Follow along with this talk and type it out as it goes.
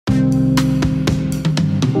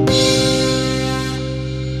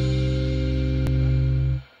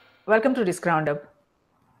Welcome to Risk Roundup.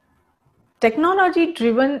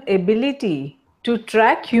 Technology-driven ability to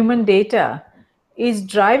track human data is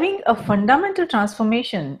driving a fundamental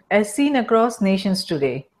transformation as seen across nations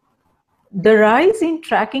today. The rise in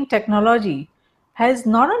tracking technology has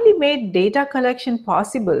not only made data collection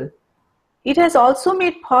possible, it has also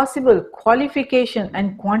made possible qualification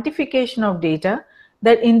and quantification of data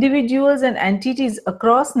that individuals and entities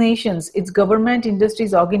across nations, its government,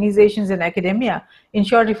 industries, organizations, and academia, in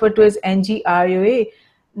short referred to as NGIOA,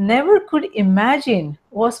 never could imagine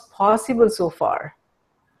was possible so far.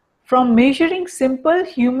 From measuring simple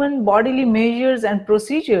human bodily measures and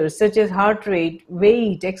procedures such as heart rate,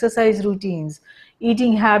 weight, exercise routines,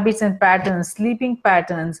 eating habits and patterns, sleeping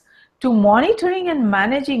patterns, to monitoring and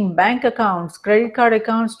managing bank accounts, credit card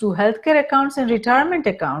accounts, to healthcare accounts and retirement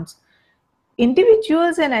accounts,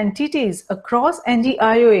 individuals and entities across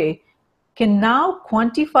NGIOA can now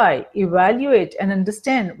quantify, evaluate, and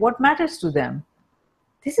understand what matters to them.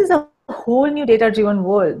 This is a whole new data-driven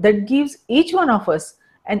world that gives each one of us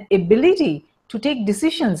an ability to take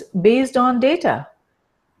decisions based on data.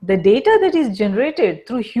 The data that is generated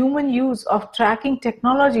through human use of tracking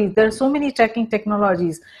technologies, there are so many tracking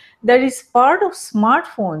technologies, that is part of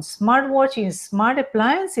smartphones, smartwatches, smart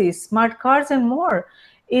appliances, smart cars, and more,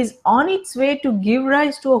 is on its way to give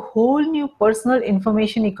rise to a whole new personal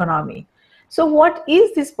information economy. So what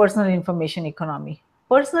is this personal information economy?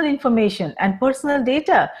 Personal information and personal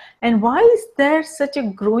data, and why is there such a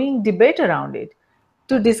growing debate around it?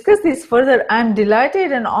 To discuss this further, I'm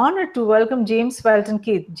delighted and honored to welcome James Walton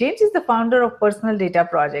Keith. James is the founder of Personal Data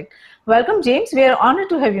Project. Welcome, James. We are honored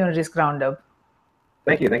to have you on Risk Roundup.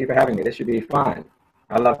 Thank you. Thank you for having me. This should be fun.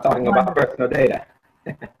 I love talking about personal data.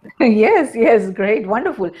 Yes, great,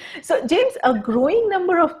 wonderful. So, James, a growing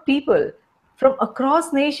number of people from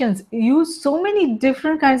across nations use so many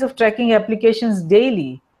different kinds of tracking applications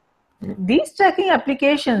daily. These tracking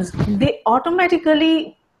applications, they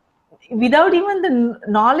automatically, without even the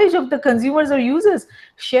knowledge of the consumers or users,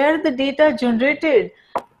 share the data generated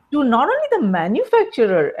to not only the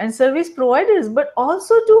manufacturer and service providers, but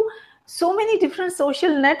also to so many different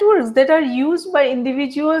social networks that are used by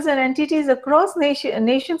individuals and entities across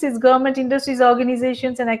nations, its government, industries,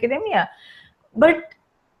 organizations, and academia. But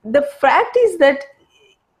the fact is that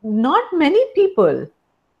not many people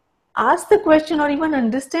ask the question or even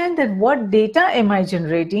understand that what data am I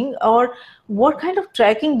generating, or what kind of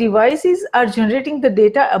tracking devices are generating the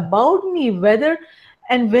data about me, whether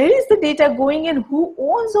and where is the data going, and who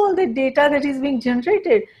owns all the data that is being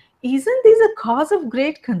generated. Isn't this a cause of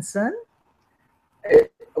great concern?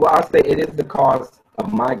 Well, I'll say it is the cause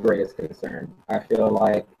of my greatest concern. I feel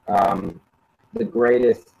like the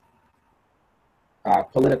greatest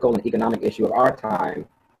political and economic issue of our time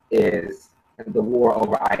is the war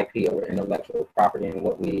over IP, over intellectual property, and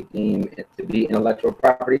what we deem it to be intellectual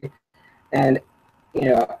property. And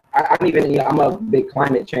I'm a big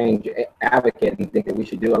climate change advocate and think that we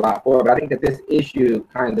should do a lot for it. But I think that this issue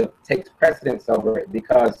kind of takes precedence over it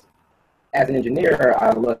because, as an engineer,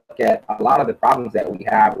 I look at a lot of the problems that we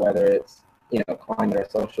have, whether it's climate or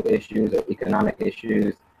social issues or economic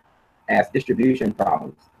issues, as distribution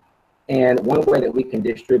problems. And one way that we can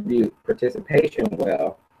distribute participation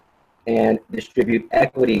well and distribute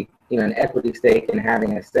equity, an equity stake in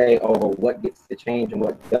having a say over what gets to change and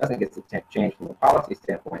what doesn't get to change from a policy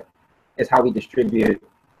standpoint, is how we distribute,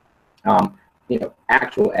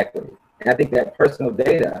 actual equity. And I think that personal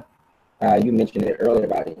data, you mentioned it earlier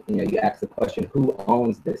about it. You asked the question, who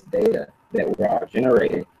owns this data that we are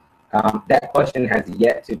generating? That question has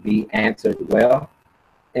yet to be answered well.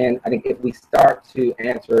 And I think if we start to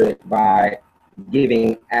answer it by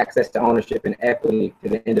giving access to ownership and equity to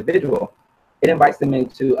the individual, it invites them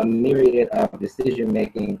into a myriad of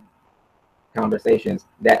decision-making conversations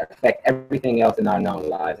that affect everything else in our known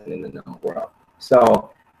lives and in the known world.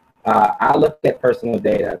 So I look at personal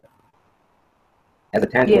data as a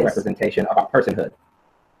tangible representation of our personhood.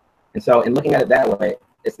 And so in looking at it that way,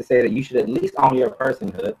 it's to say that you should at least own your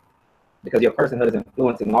personhood, because your personhood is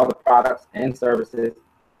influencing all the products and services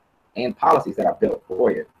and policies that are built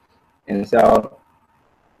for you. And so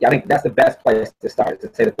I think that's the best place to start,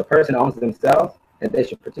 to say that the person owns themselves and they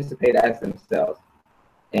should participate as themselves.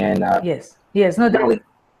 And yes, no, yes, no, so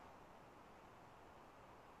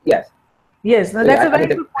that's a very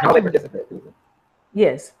good point. How they participate.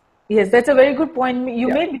 Yes, that's a very good point you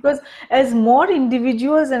made, because as more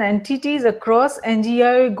individuals and entities across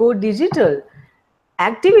NGIOA go digital,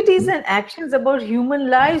 activities and actions about human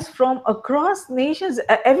lives from across nations,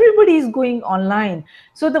 everybody is going online.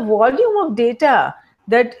 So the volume of data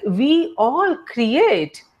that we all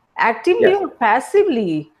create, actively or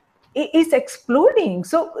passively, is exploding.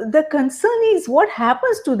 So the concern is what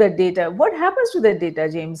happens to that data? What happens to that data,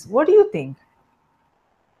 James? What do you think?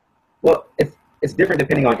 Well, it's different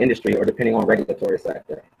depending on industry or depending on regulatory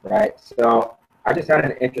sector, right? So I just had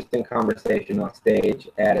an interesting conversation on stage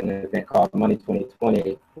at an event called Money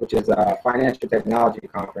 2020, which is a financial technology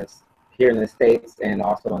conference here in the States and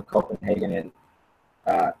also in Copenhagen, and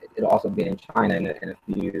it'll also be in China in a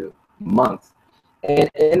few months. And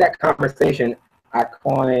in that conversation, I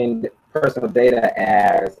coined personal data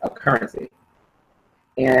as a currency.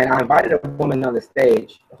 And I invited a woman on the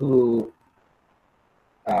stage who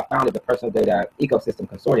founded the Personal Data Ecosystem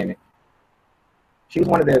Consortium. She was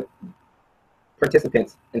one of the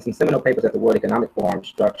participants in some seminal papers that the World Economic Forum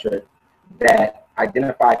structured that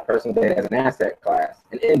identified personal data as an asset class.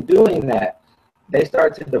 And in doing that, they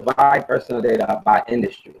started to divide personal data by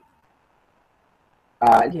industry.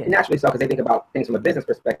 Yes. Naturally so, because they think about things from a business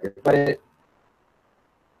perspective. But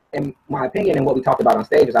in my opinion, and what we talked about on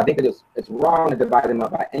stage, is I think that it's wrong to divide them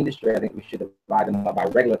up by industry. I think we should divide them up by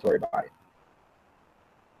regulatory body.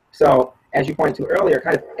 So, as you pointed to earlier,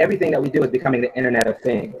 kind of everything that we do is becoming the Internet of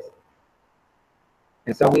Things.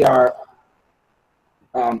 And so we are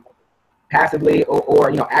passively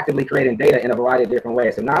or actively creating data in a variety of different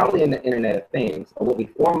ways. So not only in the Internet of Things, or what we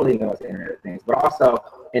formerly know as the Internet of Things, but also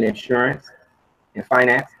in insurance, in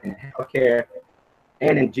finance, in healthcare,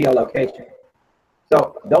 and in geolocation.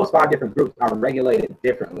 So those 5 different groups are regulated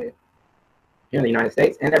differently here in the United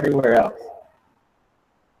States and everywhere else.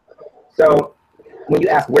 So when you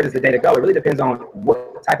ask where does the data go, it really depends on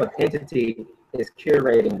what type of entity is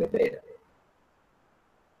curating the data.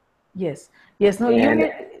 Yes. Yes. No.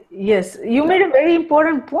 You made a very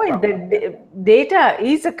important point that data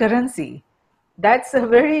is a currency. That's a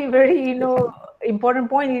very, very important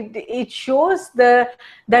point. It shows that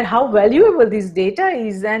how valuable this data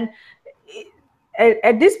is, and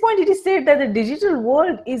at this point, it is said that the digital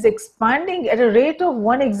world is expanding at a rate of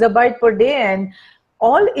 1 exabyte per day, and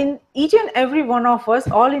each and every one of us,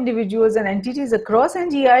 all individuals and entities across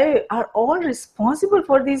NGI are all responsible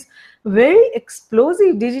for this very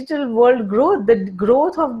explosive digital world growth, the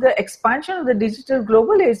growth of the expansion of the digital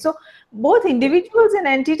global age. So both individuals and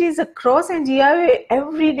entities across NGI,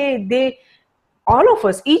 every day, all of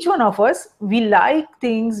us, each one of us, we like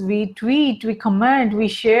things, we tweet, we comment, we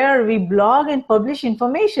share, we blog and publish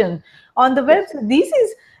information on the web.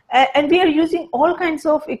 And we are using all kinds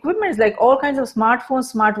of equipments, like all kinds of smartphones,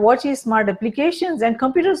 smart watches, smart applications, and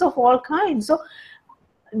computers of all kinds. So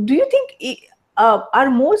do you think are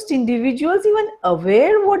most individuals even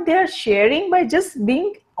aware what they are sharing by just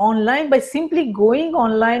being online, by simply going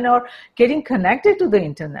online or getting connected to the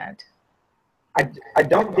internet? I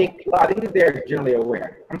don't think, well, I think that they're generally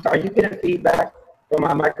aware. I'm sorry, are you getting feedback from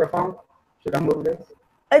my microphone? Should I move this?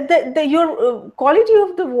 Your quality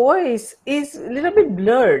of the voice is a little bit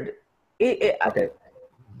blurred. Okay.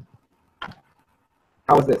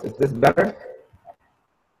 How is this? Is this better?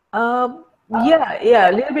 Yeah,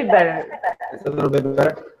 a little bit better. It's a little bit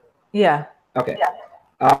better? Yeah. Okay.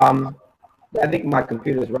 I think my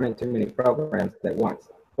computer is running too many programs at once.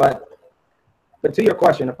 But to your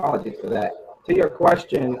question, apologies for that. To your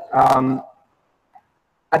question,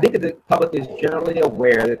 I think that the public is generally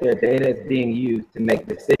aware that their data is being used to make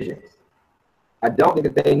decisions. I don't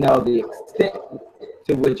think that they know the extent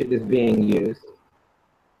to which it is being used,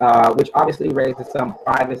 which obviously raises some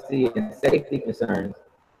privacy and safety concerns.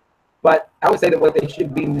 But I would say that what they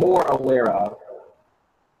should be more aware of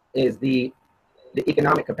is the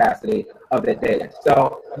economic capacity of that data.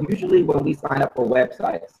 So usually when we sign up for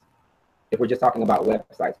websites, if we're just talking about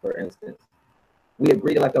websites, for instance, we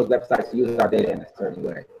agree to let those websites use our data in a certain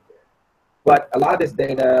way. But a lot of this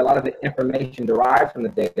data, a lot of the information derived from the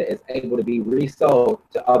data is able to be resold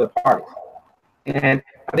to other parties. And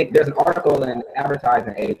I think there's an article in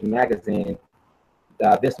Advertising Age magazine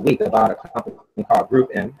this week about a company called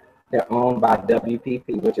GroupM. They're owned by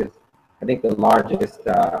WPP, which is, I think, the largest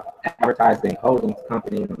advertising holdings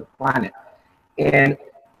company on the planet. And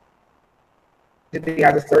it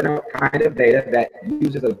has a certain kind of data that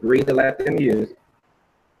users agree to let them use,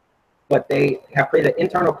 but they have created an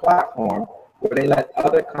internal platform where they let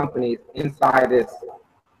other companies inside this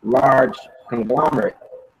large conglomerate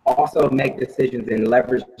also make decisions and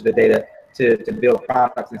leverage the data to build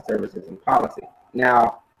products and services and policy.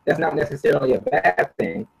 Now, that's not necessarily a bad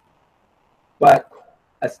thing, but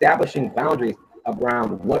establishing boundaries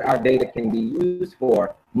around what our data can be used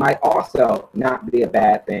for might also not be a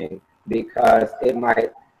bad thing, because it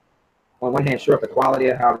might, on one hand, shore up the quality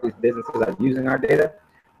of how these businesses are using our data,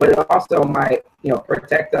 but it also might,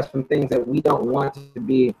 protect us from things that we don't want to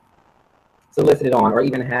be solicited on or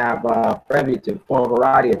even have privy to for a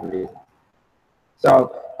variety of reasons.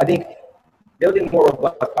 So I think building more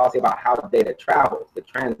robust policy about how data travels, the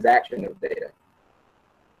transaction of data,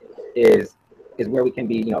 is where we can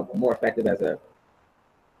be, more effective as a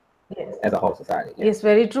whole society. Yes,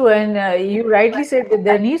 very true. And you rightly said that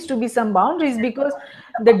there needs to be some boundaries, because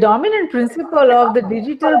the dominant principle of the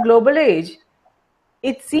digital global age,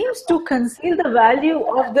 it seems to conceal the value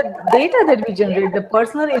of the data that we generate, the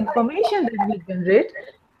personal information that we generate,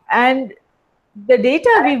 and the data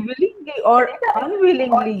we willingly or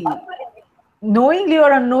unwillingly, knowingly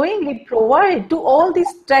or unknowingly provide to all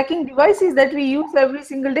these tracking devices that we use every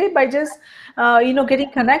single day by just getting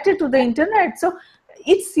connected to the internet. So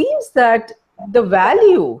it seems that the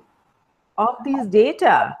value of these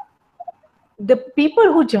data, the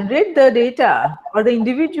people who generate the data or the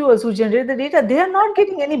individuals who generate the data, they are not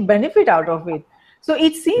getting any benefit out of it. So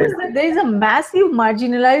it seems that there is a massive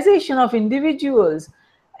marginalization of individuals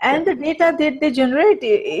and the data that they generate.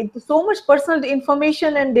 So much personal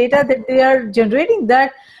information and data that they are generating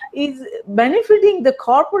that is benefiting the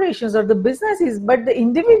corporations or the businesses, but the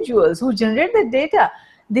individuals who generate the data,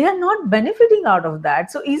 they are not benefiting out of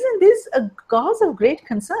that. So isn't this a cause of great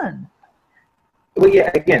concern? Well,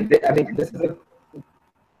 yeah, again, I think this is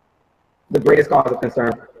the greatest cause of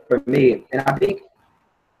concern for me. And I think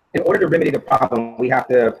in order to remedy the problem, we have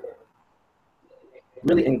to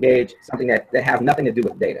really engage something that has nothing to do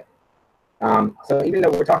with data. So even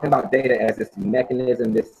though we're talking about data as this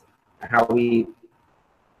mechanism, this how we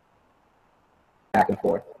back and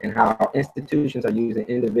forth, and how institutions are using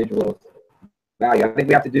individuals' value, I think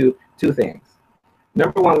we have to do two things.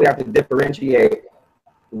 Number one, we have to differentiate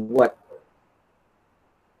what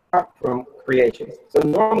from creation. So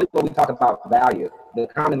normally when we talk about value, the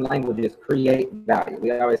common language is create value.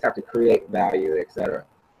 We always have to create value, etc.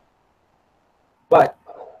 But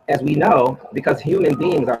as we know, because human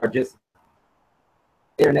beings are just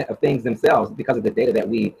Internet of Things themselves, because of the data that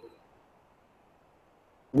we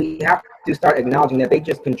have to start acknowledging that they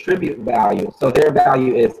just contribute value. So their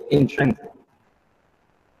value is intrinsic.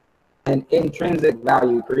 An intrinsic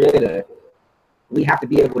value created, we have to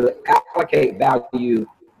be able to allocate value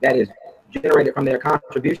that is generated from their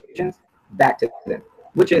contributions back to them,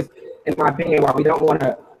 which is, in my opinion, why we don't want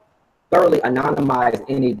to thoroughly anonymize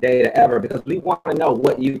any data ever, because we want to know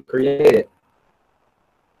what you created.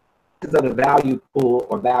 This is the value pool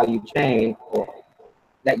or value chain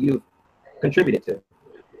that you've contributed to.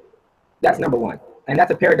 That's number one. And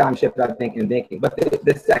that's a paradigm shift, I think, in thinking. But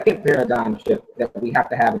the second paradigm shift that we have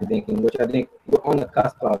to have in thinking, which I think we're on the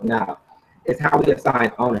cusp of now, is how we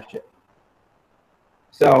assign ownership.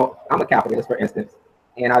 So I'm a capitalist, for instance,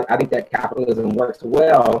 and I think that capitalism works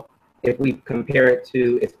well if we compare it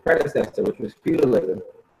to its predecessor, which was feudalism.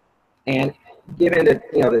 And given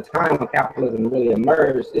the time when capitalism really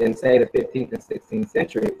emerged in, say, the 15th and 16th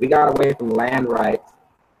century, we got away from land rights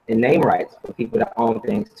and name rights for people to own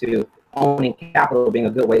things to owning capital being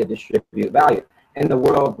a good way to distribute value. And the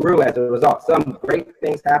world grew as a result. Some great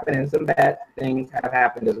things happened and some bad things have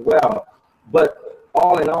happened as well. But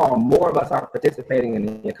all in all, more of us are participating in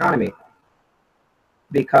the economy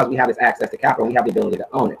because we have this access to capital. We have the ability to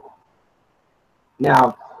own it.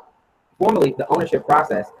 Now, formally, the ownership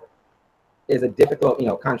process is a difficult,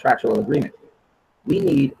 contractual agreement. We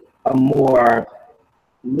need a more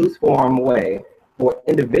loose form way for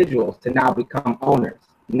individuals to now become owners,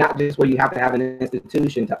 not just where you have to have an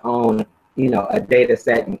institution to own, a data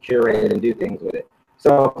set and curate it and do things with it.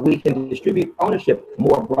 So we can distribute ownership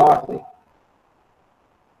more broadly,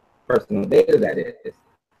 personal data that is.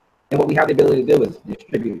 And what we have the ability to do is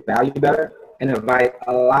distribute value better and invite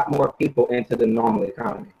a lot more people into the normal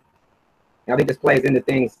economy. And I think this plays into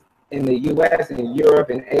things in the US and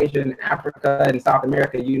Europe and Asia and Africa and South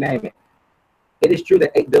America, you name it. It is true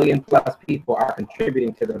that 8 billion plus people are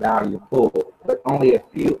contributing to the value pool, but only a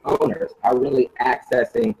few owners are really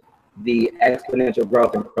accessing the exponential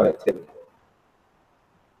growth and productivity.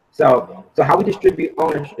 So how we distribute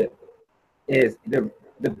ownership is the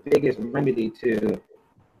biggest remedy to,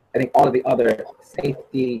 I think, all of the other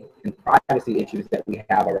safety and privacy issues that we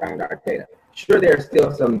have around our data. Sure, there are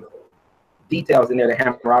still some details in there to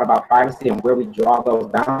hammer out about privacy and where we draw those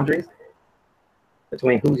boundaries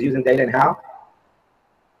between who's using data and how.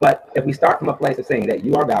 But if we start from a place of saying that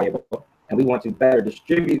you are valuable and we want to better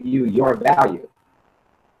distribute your value,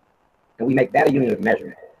 and we make that a unit of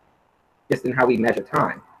measurement, just in how we measure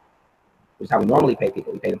time, which is how we normally pay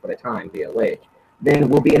people, we pay them for their time via wage, then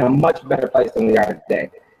we'll be in a much better place than we are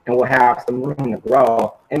today. And we'll have some room to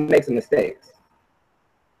grow and make some mistakes.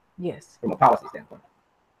 Yes. From a policy standpoint.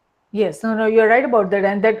 Yes, no, you're right about that,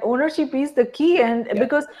 and that ownership is the key. And Yeah.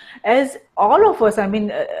 because, as all of us, I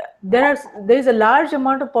mean, there is a large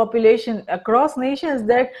amount of population across nations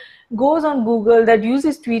that goes on Google, that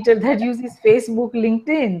uses Twitter, that uses Facebook,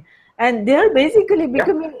 LinkedIn, and they are basically Yeah.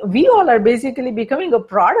 becoming. We all are basically becoming a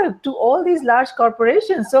product to all these large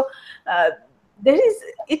corporations. So. There is,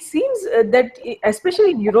 it seems that especially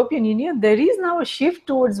in European Union, there is now a shift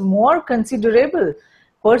towards more considerable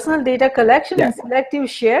personal data collection Yeah. and selective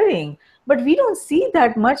sharing, but we don't see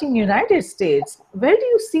that much in United States. Where do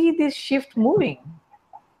you see this shift moving?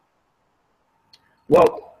 Well,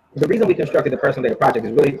 the reason we constructed the personal data project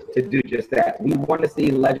is really to do just that. We want to see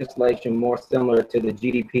legislation more similar to the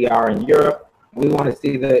GDPR in Europe. We want to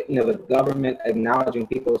see the government acknowledging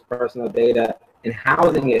people's personal data and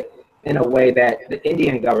housing it in a way that the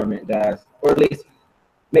Indian government does, or at least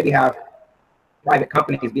maybe have private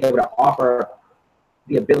companies be able to offer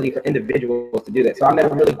the ability for individuals to do that. So I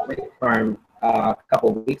met a really great firm a couple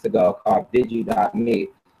of weeks ago called Digi.me.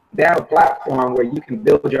 They have a platform where you can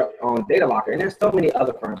build your own data locker, and there's so many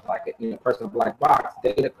other firms like it. Personal Black Box,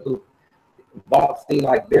 Data Coop, Vault,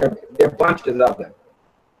 like there are bunches of them.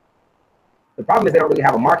 The problem is they don't really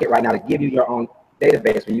have a market right now to give you your own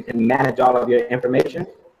database where you can manage all of your information.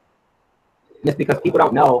 And it's because people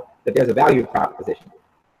don't know that there's a value proposition.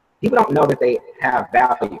 People don't know that they have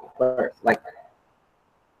value first. Like,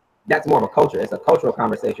 that's more of a culture. It's a cultural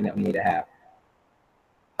conversation that we need to have,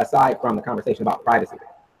 aside from the conversation about privacy.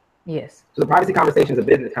 Yes. So the privacy conversation is a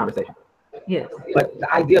business conversation. Yes. But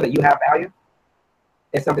the idea that you have value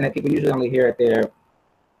is something that people usually only hear at their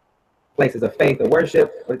places of faith or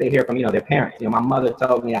worship, or they hear from their parents. My mother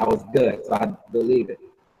told me I was good, so I believe it.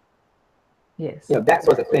 Yes. That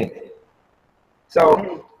sort of thing.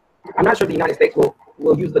 So I'm not sure the United States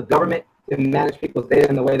will use the government to manage people's data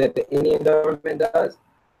in the way that the Indian government does.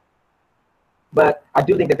 But I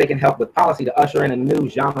do think that they can help with policy to usher in a new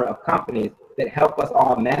genre of companies that help us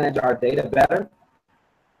all manage our data better,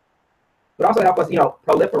 but also help us,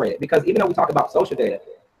 proliferate it. Because even though we talk about social data,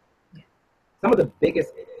 some of the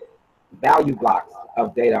biggest value blocks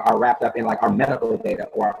of data are wrapped up in like our medical data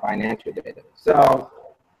or our financial data. So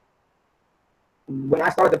when I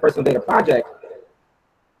started the Personal Data Project,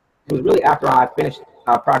 it was really after I finished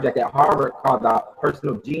a project at Harvard called the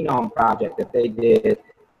Personal Genome Project that they did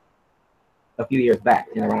a few years back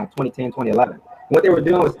in around 2010, 2011. And what they were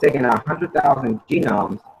doing was taking 100,000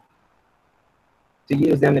 genomes to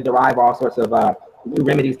use them to derive all sorts of new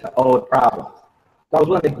remedies to old problems. So I was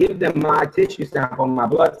willing to give them my tissue sample, my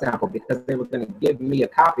blood sample, because they were going to give me a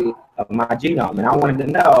copy of my genome. And I wanted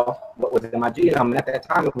to know what was in my genome. And at that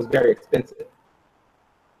time, it was very expensive.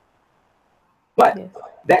 But yes,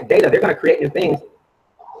 that data, they're going to create new things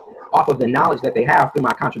off of the knowledge that they have through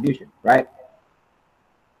my contribution, right?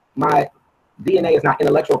 My DNA is not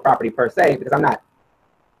intellectual property per se, because I'm not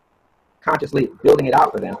consciously building it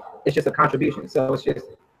out for them. It's just a contribution. So it's just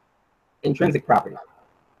intrinsic property.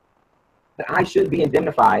 But I should be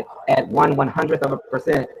indemnified at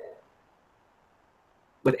 1/100%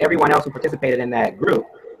 with everyone else who participated in that group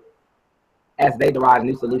as they derive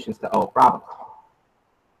new solutions to old problems.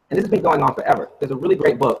 And this has been going on forever. There's a really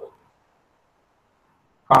great book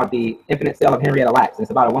called The Infinite Cell of Henrietta Lacks. And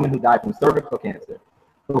it's about a woman who died from cervical cancer,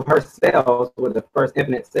 who her cells were the first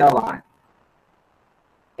infinite cell line.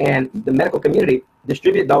 And the medical community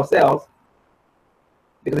distributed those cells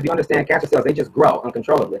because if you understand cancer cells, they just grow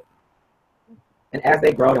uncontrollably. And as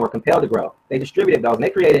they grow and were compelled to grow, they distributed those and they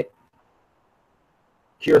created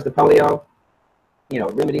cures to polio,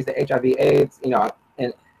 remedies to HIV, AIDS,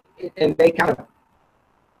 and they kind of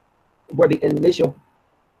were the initial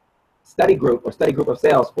study group of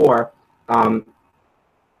cells for all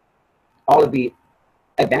of the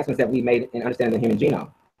advancements that we made in understanding the human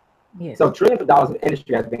genome. Yes. So trillions of dollars of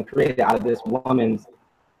industry has been created out of this woman's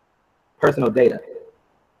personal data.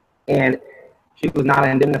 And she was not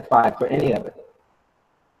indemnified for any of it.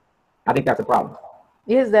 I think that's a problem.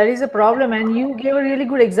 Yes, that is a problem. And you gave a really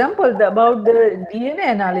good example about the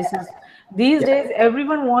DNA analysis. These days,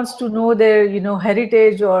 everyone wants to know their,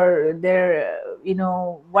 heritage or their,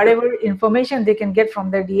 whatever information they can get from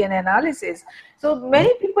their DNA analysis. So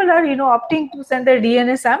many people are, opting to send their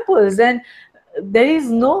DNA samples, and there is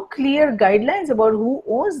no clear guidelines about who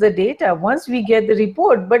owns the data once we get the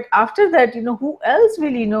report. But after that, who else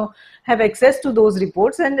will, have access to those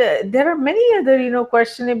reports? And there are many other,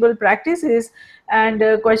 questionable practices and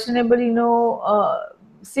questionable,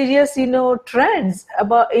 serious, trends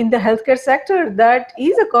about in the healthcare sector that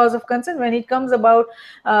is a cause of concern when it comes about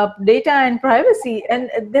data and privacy. And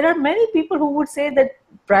there are many people who would say that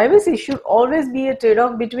privacy should always be a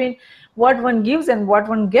trade-off between what one gives and what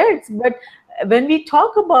one gets. But when we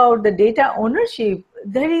talk about the data ownership,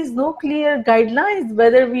 there is no clear guidelines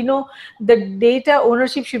whether we know the data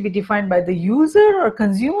ownership should be defined by the user or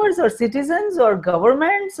consumers or citizens or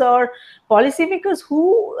governments or policymakers.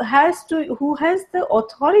 Who has the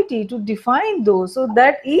authority to define those? So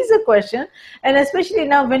that is a question. And especially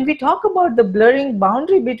now when we talk about the blurring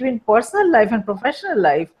boundary between personal life and professional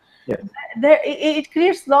life, Yes. it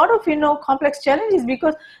creates a lot of complex challenges,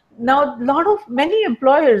 because now many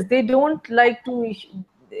employers, they don't like to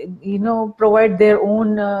provide their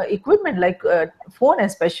own equipment, like phone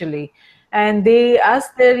especially, and they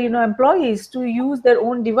ask their employees to use their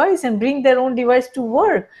own device and bring their own device to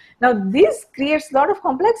work. Now this creates a lot of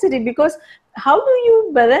complexity, because how do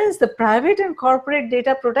you balance the private and corporate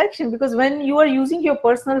data protection? Because when you are using your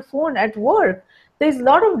personal phone at work, there's a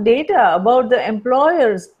lot of data about the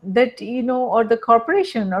employers that or the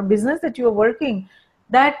corporation or business that you are working,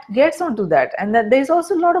 that gets onto that, and that there's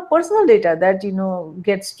also a lot of personal data that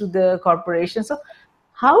gets to the corporation. So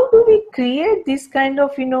how do we create this kind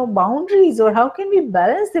of boundaries, or how can we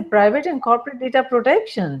balance the private and corporate data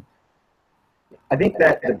protection? I think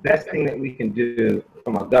that the best thing that we can do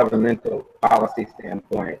from a governmental policy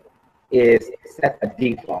standpoint is set a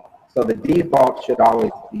default. So the default should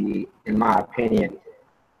always be, in my opinion,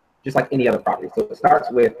 just like any other property. So it starts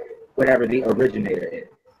with whatever the originator is.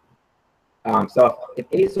 So if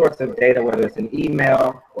any source of data, whether it's an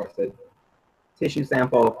email or it's a tissue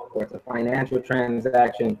sample or it's a financial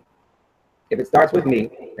transaction, if it starts with me,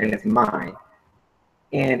 then it's mine.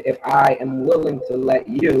 And if I am willing to let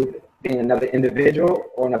you, being another individual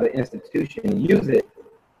or another institution, use it,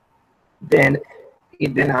 then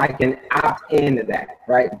I can opt into that,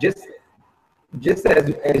 right? Just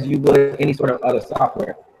as you would any sort of other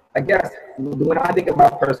software. I guess when I think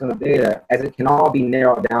about personal data, as it can all be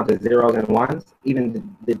narrowed down to zeros and ones,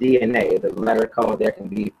 even the DNA, the letter code there can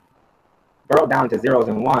be broke down to zeros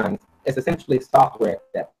and ones. It's essentially software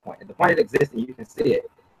at that point. At the point it exists and you can see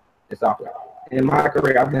it, it's software. And in my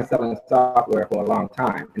career, I've been selling software for a long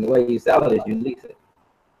time. And the way you sell it is you lease it.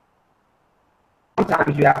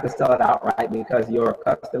 Sometimes you have to sell it outright because your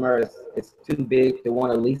customer is too big to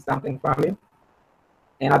want to lease something from you.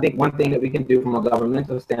 And I think one thing that we can do from a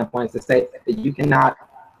governmental standpoint is to say that you cannot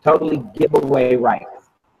totally give away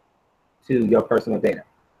rights to your personal data.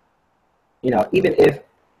 Even if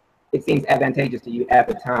it seems advantageous to you at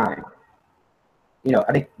the time.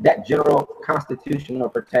 I think that general constitutional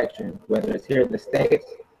protection, whether it's here in the States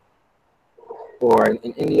or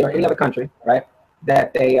in India or any other country, right,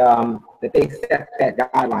 that they set that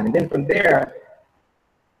guideline. And then from there,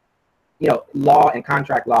 law and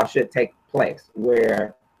contract law should take place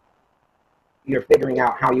where you're figuring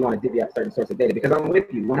out how you want to divvy up certain sorts of data. Because I'm with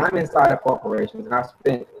you. When I'm inside of corporations, and I've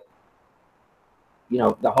spent,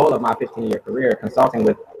 the whole of my 15-year career consulting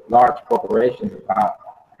with large corporations about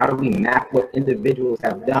how do we map what individuals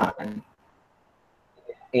have done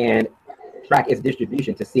and track its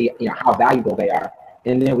distribution to see how valuable they are.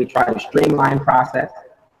 And then we try to streamline process,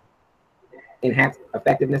 enhance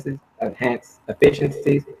effectivenesses, enhance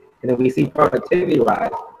efficiencies, and then we see productivity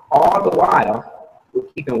rise. All the while, we're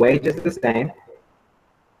keeping wages the same.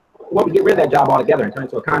 Well, we get rid of that job altogether and turn it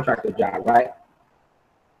into a contractor job, right?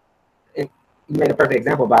 And you made a perfect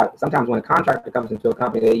example about sometimes when a contractor comes into a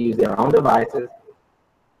company, they use their own devices,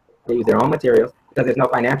 they use their own materials, because there's no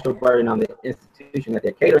financial burden on the institution that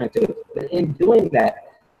they're catering to. But in doing that,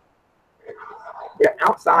 they're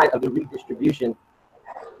outside of the redistribution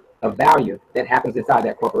of value that happens inside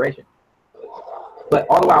that corporation. But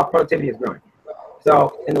all the while, productivity is growing.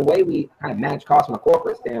 So in the way we kind of manage costs from a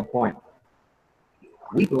corporate standpoint,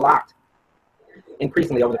 we've locked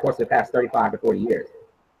increasingly over the course of the past 35 to 40 years,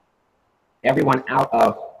 everyone out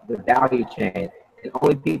of the value chain, and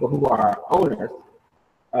only people who are owners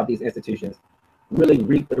of these institutions really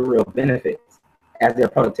reap the real benefits as their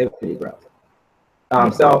productivity grows.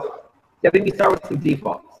 So I think we start with some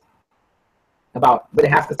defaults but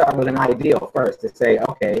it has to start with an ideal first to say,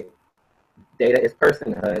 okay, data is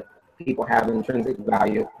personhood. People have intrinsic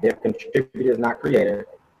value. They're contributors, not creators.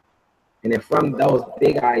 And then from those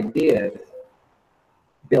big ideas,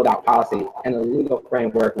 build out policy and a legal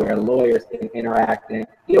framework where lawyers can interact. And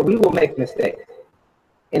we will make mistakes.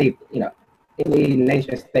 Any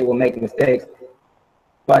nation state will make mistakes.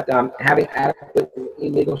 But having adequate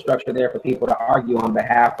legal structure there for people to argue on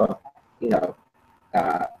behalf of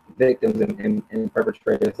victims and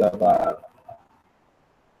perpetrators of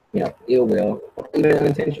ill will, or even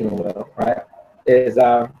unintentional will, right, is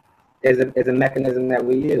a mechanism that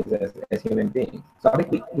we use as human beings. So I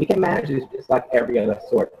think we can manage this just like every other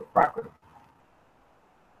sort of property.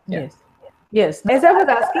 Yeah. Yes. As I was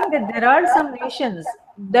asking, that there are some nations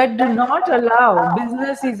that do not allow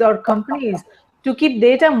businesses or companies to keep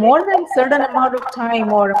data more than certain amount of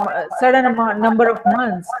time or certain amount number of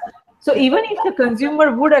months. So even if the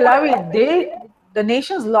consumer would allow it, the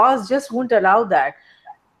nation's laws just won't allow that.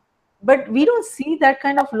 But we don't see that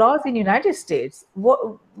kind of laws in United States.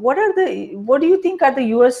 What do you think are the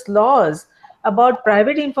US laws about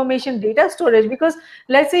private information data storage? Because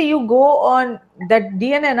let's say you go on that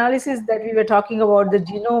DNA analysis that we were talking about, the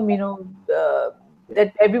genome,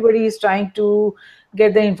 that everybody is trying to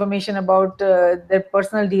get the information about their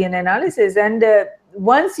personal DNA analysis, and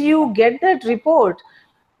once you get that report,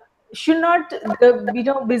 should not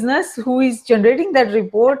the business who is generating that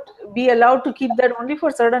report be allowed to keep that only for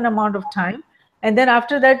a certain amount of time, and then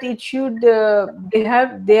after that it should they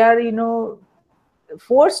are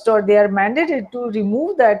forced, or they are mandated to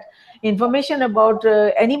remove that information about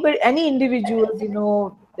any individual's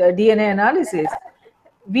the DNA analysis?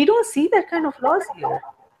 We don't see that kind of laws here.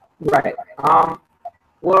 Right.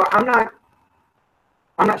 Well, I'm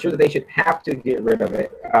not sure that they should have to get rid of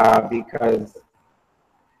it because,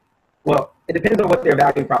 well, it depends on what their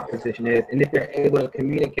value proposition is, and if they're able to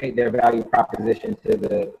communicate their value proposition to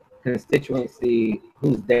the constituency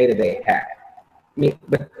whose data they have. I mean,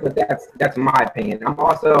 but that's my opinion. I'm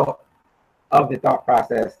also of the thought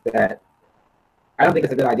process that I don't think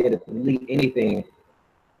it's a good idea to delete anything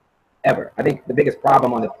ever. I think the biggest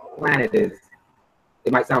problem on the planet is,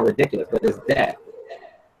 it might sound ridiculous, but it's death.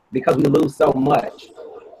 Because we lose so much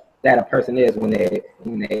that a person is when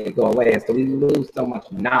they go away, and so we lose so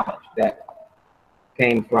much knowledge that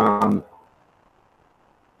came from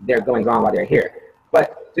their goings on while they're here.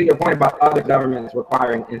 But to your point about other governments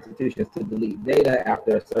requiring institutions to delete data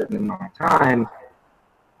after a certain amount of time,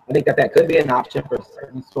 I think that could be an option for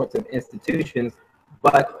certain sorts of institutions,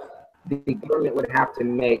 but the government would have to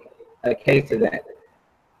make a case of that.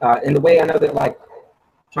 In the way I know that, like,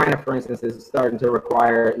 China, for instance, is starting to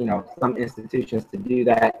require, some institutions to do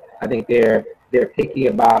that. I think they're picky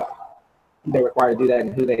about who they require to do that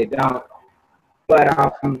and who they don't. But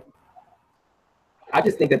I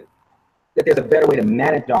just think that there's a better way to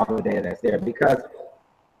manage all the data that's there, because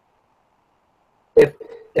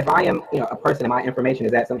if I am, a person and my information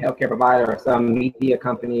is at some healthcare provider or some media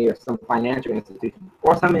company or some financial institution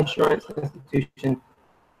or some insurance institution,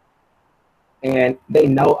 and they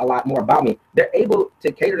know a lot more about me, they're able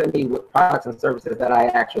to cater to me with products and services that I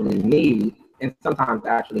actually need, and sometimes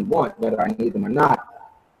actually want, whether I need them or not.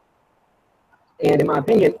 And in my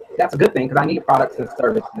opinion, that's a good thing, because I need products and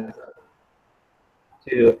services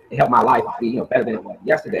to help my life be better than it was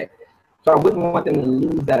yesterday. So I wouldn't want them to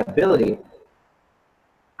lose that ability.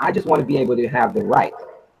 I just want to be able to have the right,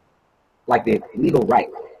 like the legal right,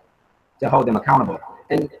 to hold them accountable.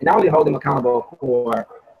 And not only hold them accountable for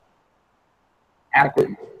adequate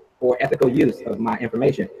or ethical use of my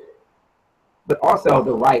information, but also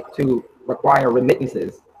the right to require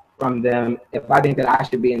remittances from them if I think that I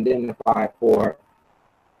should be indemnified for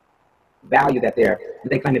value that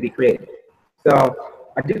they claim to be creating. So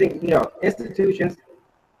I do think, institutions,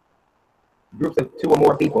 groups of 2 or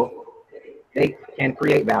more people, they can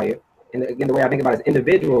create value. And again, the way I think about it is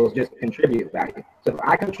individuals just contribute value. So if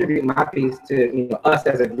I contribute my piece to us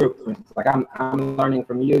as a group, for instance, like I'm learning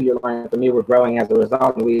from you, you're learning from me, we're growing as a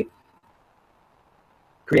result, and we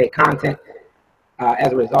create content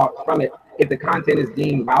as a result from it. If the content is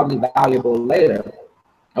deemed wildly valuable later,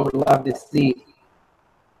 I would love to see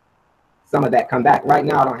some of that come back. Right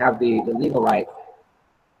now, I don't have the legal right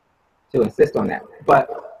to insist on that. But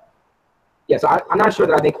yeah, so I'm not sure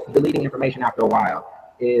that I think deleting information after a while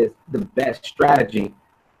is the best strategy.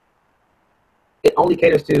 It only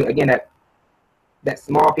caters to, again, that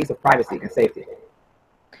small piece of privacy and safety.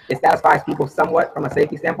 It satisfies people somewhat from a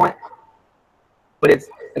safety standpoint, but it's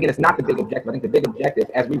not the big objective. I think the big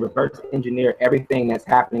objective, as we reverse engineer everything that's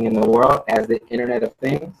happening in the world as the Internet of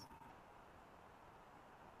Things,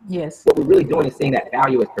 yes, what we're really doing is seeing that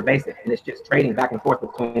value is pervasive, and it's just trading back and forth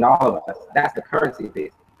between all of us. That's the currency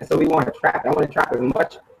piece. And so we want to trap. I want to trap as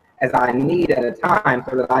much as I need at a time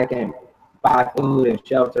so that I can buy food and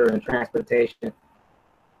shelter and transportation,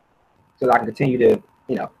 so that I can continue to,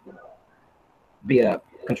 be a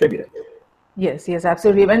contributor. yes,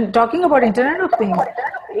 absolutely. When talking about Internet of Things,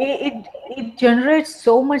 it generates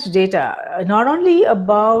so much data, not only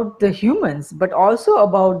about the humans, but also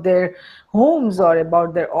about their homes or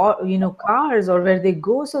about their cars or where they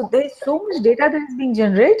go. So there's so much data that is being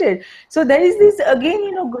generated. So there is this,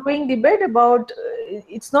 again, growing debate about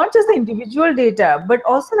it's not just the individual data, but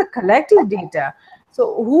also the collective data.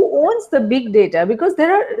 So who owns the big data? Because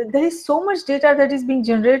there is so much data that is being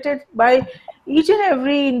generated by each and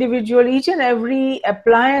every individual, each and every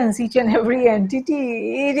appliance, each and every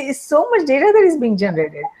entity. It is so much data that is being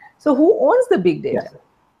generated. So who owns the big data? Yes.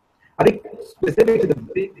 I think specific to the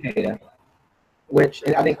big data, which,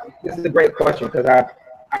 and I think this is a great question because I,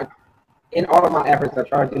 in all of my efforts, I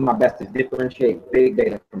try to do my best to differentiate big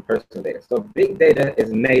data from personal data. So big data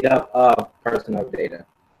is made up of personal data.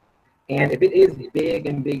 And if it is big,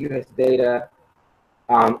 ambiguous data,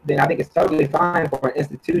 then I think it's totally fine for an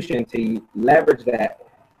institution to leverage that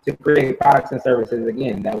to create products and services,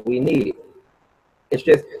 again, that we need. It's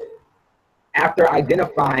just after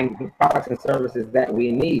identifying the products and services that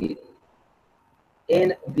we need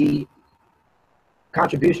in the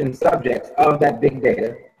contribution subjects of that big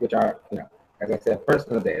data, which are, as I said,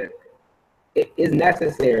 personal data, it is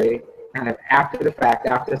necessary kind of after the fact,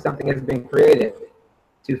 after something has been created,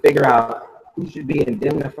 to figure out who should be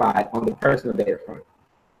indemnified on the personal data front.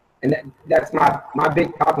 And that's my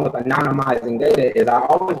big problem with anonymizing data is I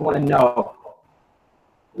always want to know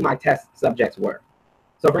who my test subjects were.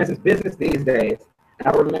 So for instance, business these days, and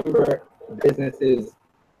I remember businesses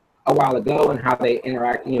a while ago and how they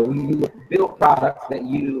interact, you build products that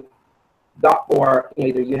you thought for,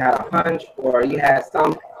 either you had a hunch or you had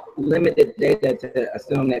some limited data to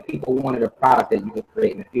assume that people wanted a product that you could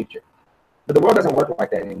create in the future. But the world doesn't work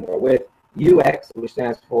like that anymore. With UX, which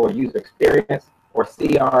stands for user experience, or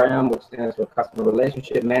CRM, which stands for customer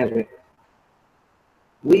relationship management,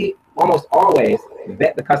 we almost always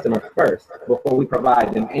vet the customer first before we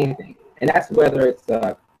provide them anything. And that's whether it's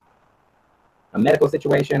a medical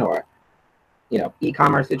situation or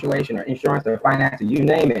e-commerce situation or insurance or finance, or you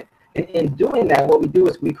name it. And in doing that, what we do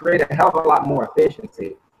is we create a hell of a lot more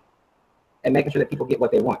efficiency and making sure that people get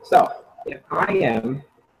what they want. So if I am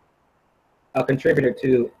a contributor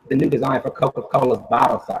to the new design for Coca-Cola's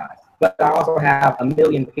bottle size, but I also have a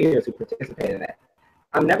million peers who participate in that,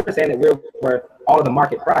 I'm never saying that we're worth all of the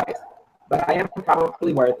market price, but I am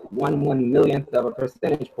probably worth 1/1,000,000th of a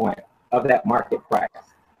percentage point of that market price.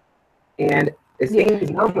 And it seems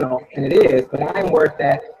nominal, and it is, but I am worth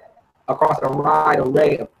that across a wide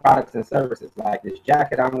array of products and services, like this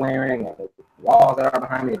jacket I'm wearing, or the walls that are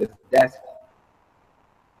behind me, this desk,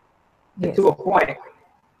 to a point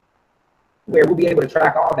where we'll be able to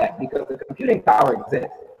track all that because the computing power exists.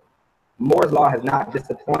 Moore's law has not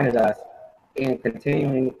disappointed us in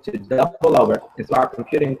continuing to double over, and so our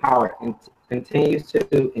computing power continues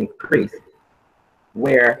to increase,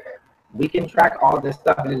 where we can track all this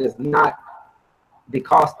stuff, and it is not, the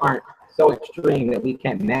costs aren't so extreme that we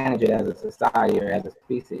can't manage it as a society or as a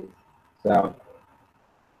species. So,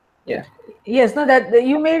 yeah. Yes, no, that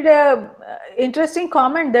you made a interesting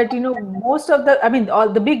comment that most of all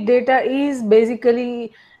the big data is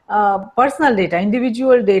basically personal data,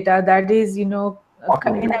 individual data that is in a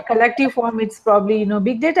collective form. It's probably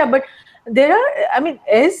big data, but there are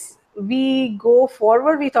as we go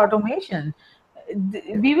forward with automation,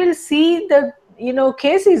 we will see the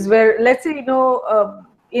cases where, let's say,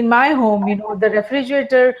 in my home, the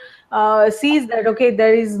refrigerator sees that, okay,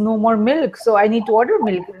 there is no more milk, so I need to order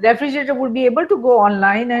milk. Refrigerator would be able to go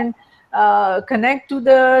online and connect to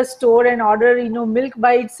the store and order milk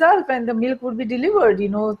by itself, and the milk would be delivered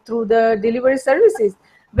through the delivery services,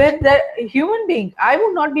 where the human being, I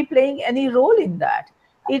would not be playing any role in that.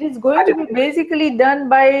 It is going to be basically done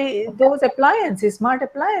by those appliances, smart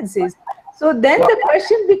appliances. So then the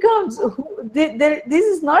question becomes, this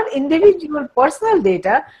is not individual personal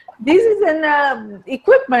data. This is an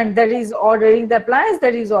equipment that is ordering, the appliance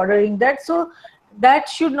that is ordering that. So that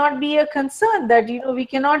should not be a concern, that we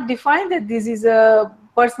cannot define that this is a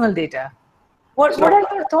personal data. What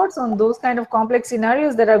are your thoughts on those kind of complex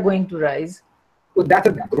scenarios that are going to rise? Well, that's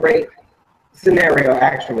a great scenario,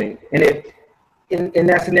 actually. And in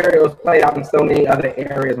that scenario is played out in so many other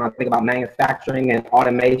areas when I think about manufacturing and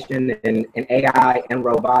automation and AI and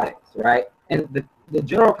robotics, right? And the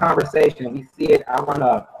general conversation, we see it, I run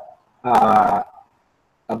a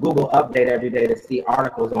Google update every day to see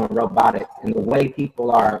articles on robotics and the way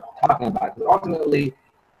people are talking about it. Because ultimately,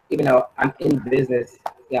 even though I'm in business,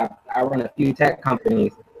 I run a few tech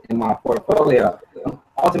companies in my portfolio, I'm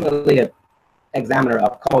ultimately an examiner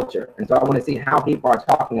of culture. And so I want to see how people are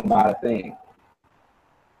talking about a thing.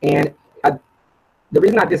 And the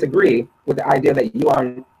reason I disagree with the idea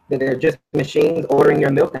that that they're just machines ordering your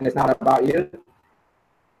milk and it's not about you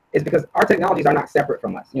is because our technologies are not separate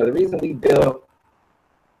from us. The reason we build,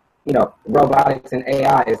 robotics and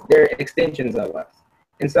AI is they're extensions of us.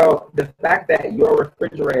 And so the fact that your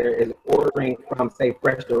refrigerator is ordering from, say,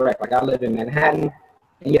 Fresh Direct, like I live in Manhattan,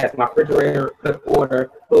 And yes, my refrigerator could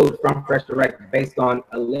order food from Fresh Direct based on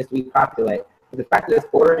a list we populate. But the fact that it's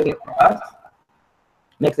ordering it for us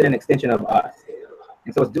makes it an extension of us.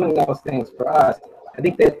 And so it's doing those things for us. I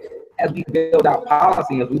think that as we build out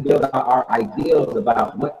policy, as we build out our ideals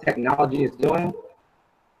about what technology is doing,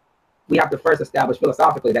 we have to first establish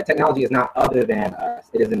philosophically that technology is not other than us.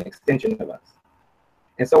 It is an extension of us.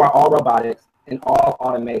 And so are all robotics and all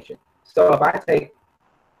automation. So if I take,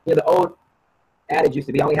 the old adage used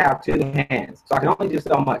to be, I only have 2 hands. So I can only do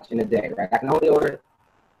so much in a day, right? I can only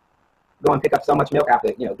go and pick up so much milk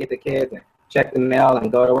after, get the kids and check the mail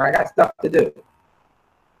and go to work. I got stuff to do.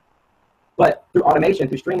 But through automation,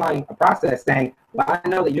 through streamlining a process, saying, well, I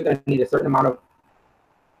know that you're going to need a certain amount of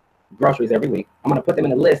groceries every week. I'm going to put them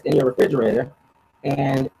in a list in your refrigerator,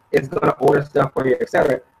 and it's going to order stuff for you,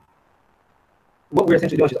 etc. What we're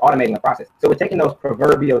essentially doing is just automating the process. So we're taking those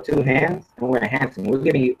proverbial 2 hands and we're enhancing. We're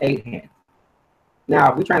giving you 8 hands.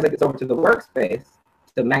 Now, if we translate this over to the workspace,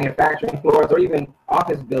 to manufacturing floors, or even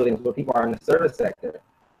office buildings where people are in the service sector,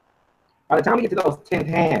 by the time we get to those 10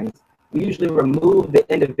 hands, we usually remove the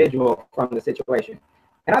individual from the situation.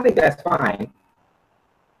 And I think that's fine,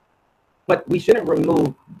 but we shouldn't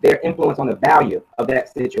remove their influence on the value of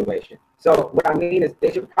that situation. So what I mean is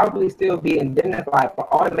they should probably still be indemnified for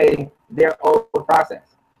automating their old process.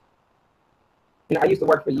 I used to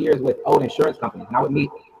work for years with old insurance companies, and I would meet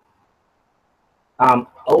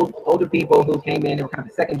older people who came in. They were kind of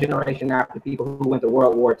the second generation after people who went to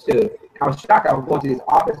World War II. I was shocked. I was going to these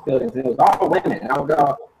office buildings, and it was all women, and I would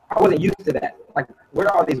go, I wasn't used to that. Like, where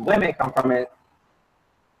do all these women come from? And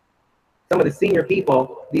some of the senior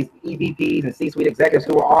people, these EVPs and C-suite executives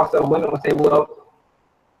who were also women, would say, well,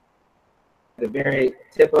 the very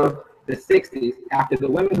tip of the 60s, after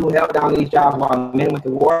the women who held down these jobs while men went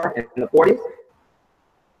to war in the 40s,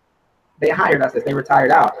 they hired us as they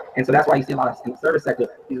retired out. And so that's why you see a lot of in the service sector,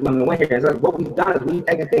 these women went here. And so what we've done is we've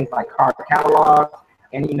taken things like card catalogs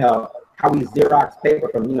and, how we Xerox paper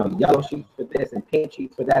from, yellow sheets for this and pink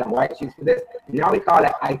sheets for that and white sheets for this. And now we call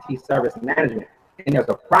that IT service management. And there's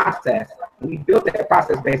a process. And we built that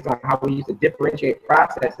process based on how we used to differentiate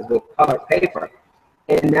processes with colored paper.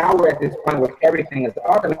 And now we're at this point where everything is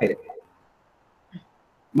automated.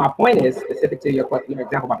 My point is, specific to your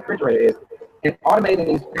example about the refrigerator, is in automating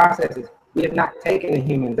these processes, we have not taken the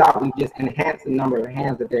humans out. We've just enhanced the number of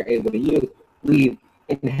hands that they're able to use. We've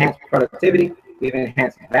enhanced productivity, we've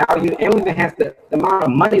enhanced value, and we've enhanced the amount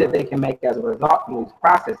of money that they can make as a result from these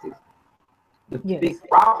processes. The big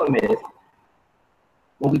problem is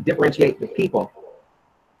when we differentiate the people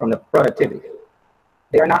from the productivity.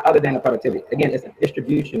 They are not other than the productivity. Again, it's a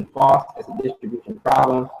distribution false, it's a distribution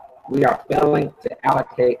problem. We are failing to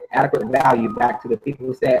allocate adequate value back to the people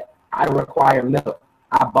who said, I require milk.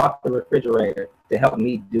 I bought the refrigerator to help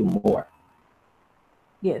me do more.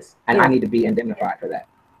 Yes. And I need to be indemnified for that.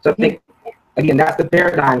 So I think, again, that's the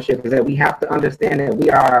paradigm shift, is that we have to understand that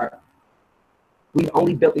we've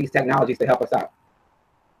only built these technologies to help us out.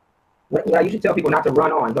 What I usually tell people, not to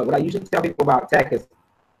run on, but what I usually tell people about tech is,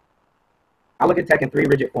 I look at tech in 3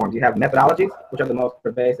 rigid forms. You have methodologies, which are the most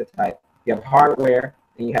pervasive type. You have hardware,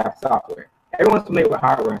 and you have software. Everyone's familiar with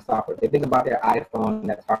hardware and software. They think about their iPhone,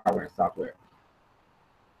 that's hardware and software.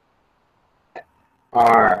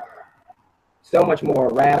 Are so much more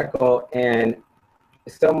radical and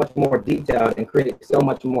so much more detailed and create so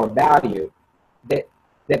much more value that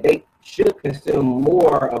they should consume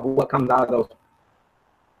more of what comes out of those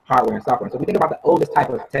hardware and software. So we think about the oldest type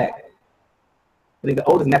of tech. I think the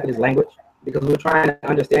oldest method is language, because we're trying to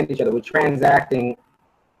understand each other. We're transacting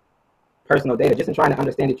personal data just in trying to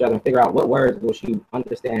understand each other and figure out what words will you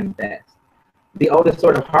understand best. The oldest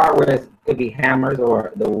sort of hardware could be hammers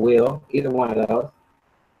or the wheel, either one of those.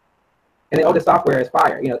 And the oldest software is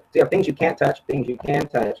fire. So you have things you can't touch, things you can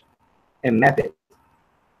touch, and methods.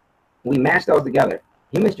 We match those together.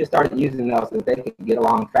 Humans just started using those so that they could get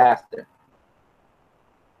along faster,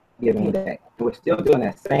 given the day. And we're still doing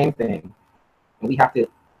that same thing. And we have to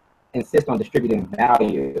insist on distributing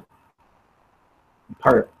value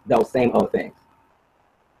per those same old things.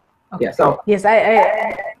 Okay. Yeah. So yes,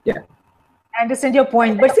 I understand your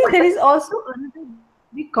point, but see, there is also another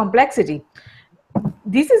big complexity.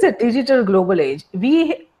 This is a digital global age.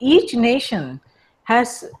 Each nation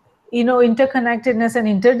has, interconnectedness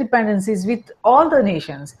and interdependencies with all the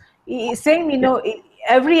nations. Same,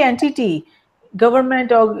 every entity,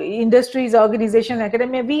 government or industries, organization,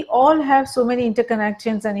 academia, we all have so many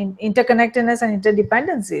interconnections and interconnectedness and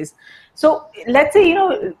interdependencies. So let's say,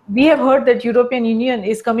 we have heard that European Union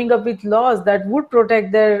is coming up with laws that would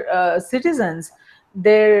protect their citizens,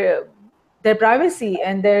 their their privacy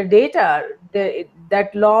and their data.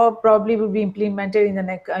 That law probably will be implemented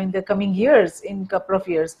in the coming years, in a couple of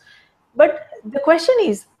years. But the question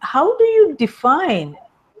is, how do you define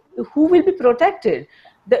who will be protected?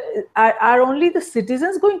 Are only the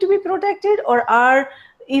citizens going to be protected, or are,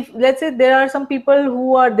 if let's say there are some people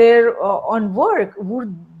who are there on work,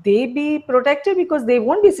 would they be protected because they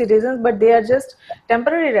won't be citizens but they are just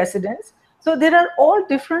temporary residents? So there are all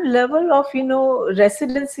different level of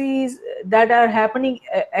residencies that are happening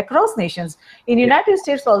across nations. In United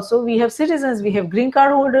States also, we have citizens, we have green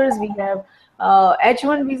card holders, we have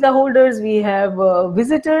H1 visa holders, we have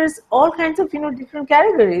visitors, all kinds of different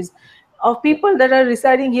categories of people that are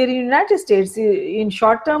residing here in United States in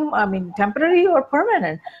short term, I mean temporary or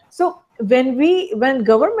permanent. So when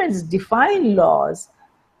governments define laws,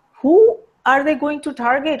 who are they going to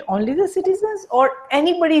target? Only the citizens or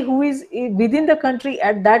anybody who is within the country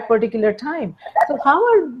at that particular time? So how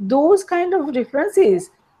are those kind of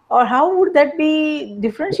differences, or how would that be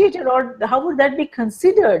differentiated, or how would that be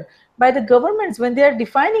considered by the governments when they are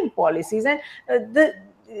defining policies? And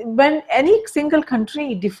when any single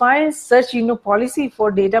country defines such policy for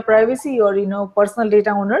data privacy or personal data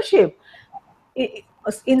ownership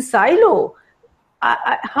in silo,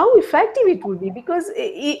 how effective it will be, because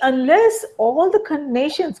unless all the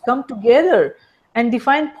nations come together and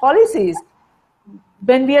define policies,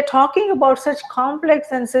 when we are talking about such complex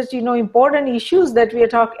and such important issues that we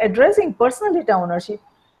are addressing, personal data ownership,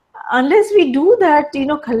 unless we do that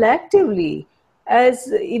collectively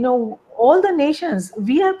as all the nations,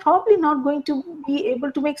 we are probably not going to be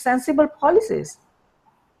able to make sensible policies.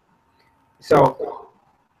 So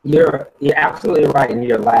you're absolutely right in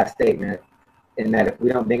your last statement, in that if we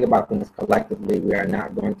don't think about things collectively, we are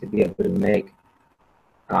not going to be able to make,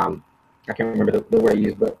 I can't remember the word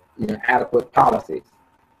used, but adequate policies.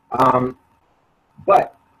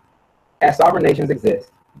 But as sovereign nations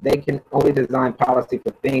exist, they can only design policy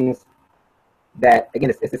for things that, again,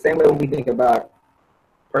 it's the same way when we think about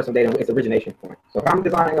personal data, its origination point. So if I'm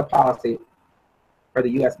designing a policy for the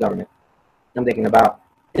US government, I'm thinking about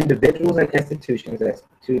individuals and institutions as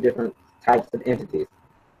two different types of entities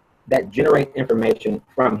that generate information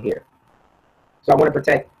from here. So I want to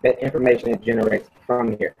protect that information it generates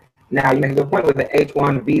from here. Now, you make a good point with the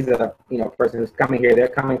H1 visa, person who's coming here, they're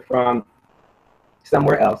coming from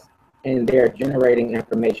somewhere else and they're generating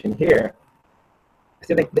information here. I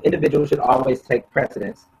still think the individual should always take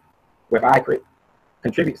precedence. Where if I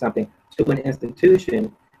contribute something to an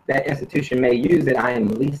institution, that institution may use it, I am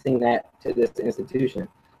leasing that to this institution.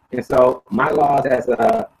 And so my laws as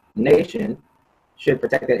a nation should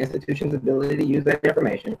protect that institution's ability to use that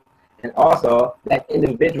information, and also that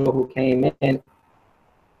individual who came in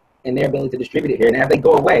and their ability to distribute it here. And as they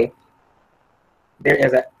go away, there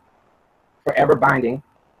is a forever binding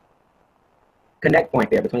connect point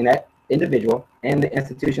there between that individual and the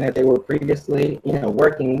institution that they were previously,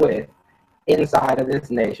 working with inside of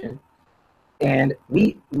this nation. And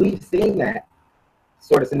we've seen that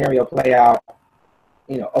sort of scenario play out,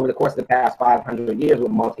 over the course of the past 500 years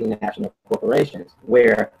with multinational corporations,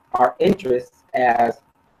 where our interests as,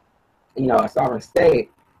 a sovereign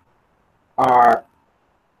state are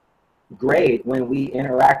great when we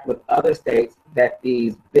interact with other states that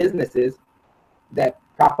these businesses that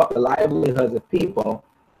prop up the livelihoods of people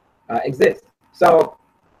exist. So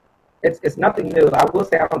it's nothing new. I will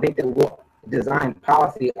say I don't think that we'll design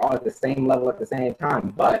policy all at the same level at the same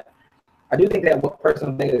time, but I do think that what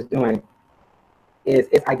personal data is doing is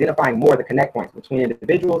it's identifying more the connect points between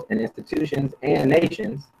individuals and institutions and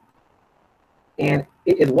nations, and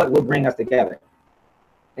it is what will bring us together.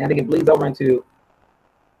 And I think it bleeds over into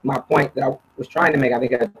my point that I was trying to make. I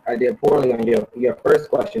think I did poorly on your first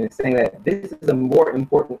question, is saying that this is a more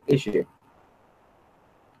important issue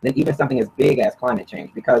than even something as big as climate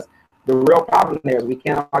change, because the real problem there is we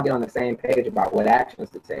can't all get on the same page about what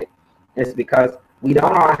actions to take. And it's because we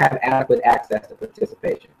don't all have adequate access to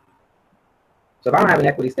participation. So if I don't have an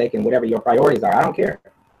equity stake in whatever your priorities are, I don't care.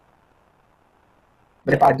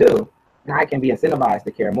 But if I do, then I can be incentivized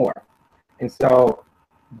to care more. And so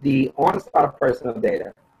the onslaught of personal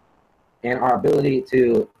data and our ability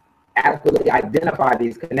to adequately identify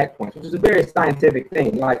these connect points, which is a very scientific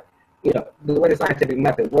thing. Like, the way the scientific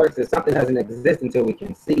method works is something doesn't exist until we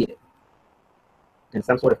can see it in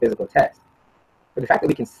some sort of physical text. But the fact that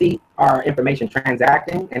we can see our information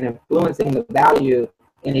transacting and influencing the value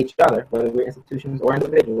in each other, whether we're institutions or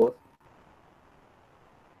individuals,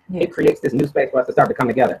 yes, it creates this new space for us to start to come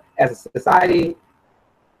together as a society,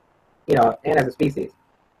 and as a species.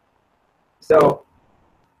 So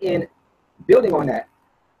in building on that,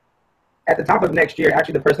 at the top of next year,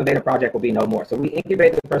 actually, the Personal Data Project will be no more. So we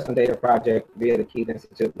incubated the Personal Data Project via the Keith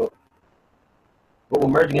Institute. But what we're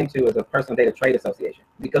merging into is a Personal Data Trade Association,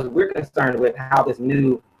 because we're concerned with how this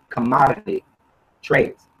new commodity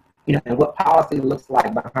trades, and what policy looks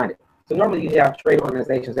like behind it. So normally you have trade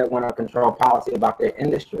organizations that want to control policy about their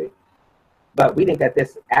industry, but we think that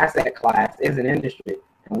this asset class is an industry,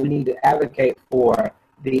 and we need to advocate for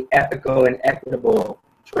the ethical and equitable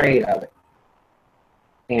trade of it.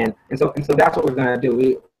 And so that's what we're going to do.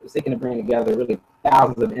 We're seeking to bring together really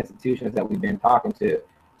thousands of institutions that we've been talking to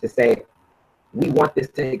say, we want this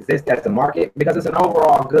to exist as a market because it's an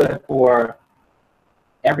overall good for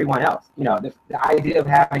everyone else. The idea of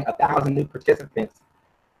having 1,000 new participants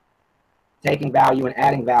taking value and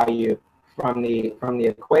adding value from the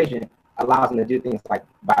equation allows them to do things like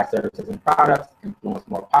buy services and products, influence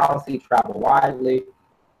more policy, travel widely,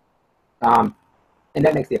 and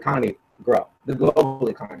that makes the economy grow, the global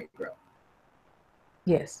economy grow.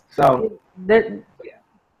 Yes. So that's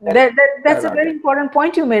a very important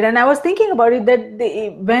point you made, and I was thinking about it, that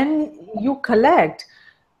when you collect,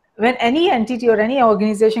 when any entity or any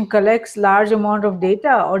organization collects large amount of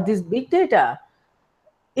data or this big data,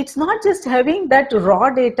 it's not just having that raw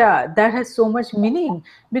data that has so much meaning,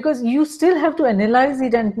 because you still have to analyze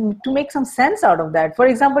it and to make some sense out of that. For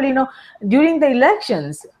example, during the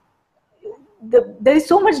elections, there is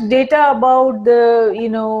so much data about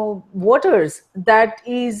the voters that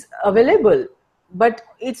is available, but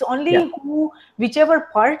it's only whichever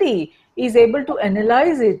party is able to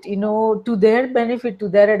analyze it to their benefit, to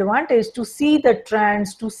their advantage, to see the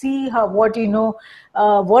trends, to see how what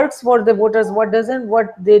works for the voters, what doesn't,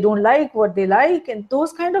 what they don't like, what they like, and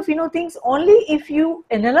those kind of things. Only if you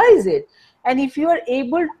analyze it and if you are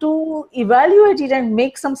able to evaluate it and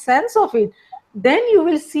make some sense of it, then you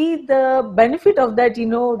will see the benefit of that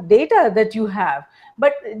data that you have.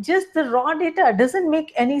 But just the raw data doesn't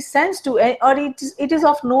make any sense to, or it is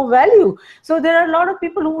of no value. So there are a lot of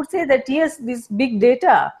people who would say that yes, this big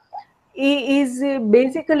data is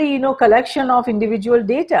basically collection of individual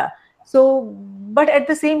data. So, but at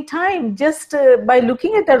the same time, just by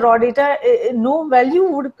looking at the raw data, no value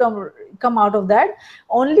would come out of that.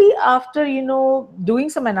 Only after doing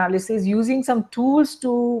some analysis, using some tools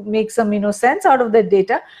to make some sense out of that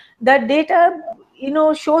data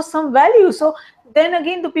shows some value. So then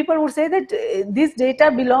again, the people would say that this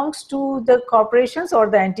data belongs to the corporations or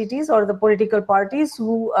the entities or the political parties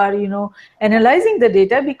who are analyzing the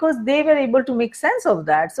data, because they were able to make sense of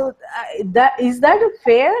that. So is that a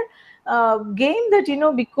fair game,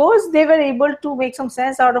 that because they were able to make some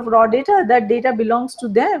sense out of raw data, that data belongs to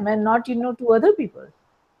them and not to other people?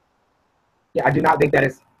 Yeah, I do not think that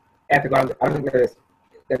it's ethical. I don't think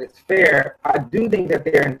that it's fair. I do think that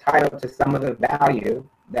they're entitled to some of the value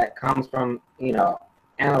that comes from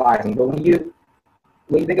analyzing. But when you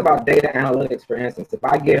think about data analytics, for instance, if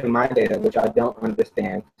I give my data, which I don't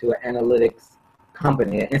understand, to an analytics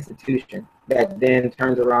company, an institution that then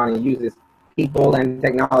turns around and uses people and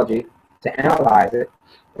technology to analyze it,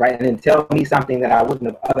 right, and then tell me something that I wouldn't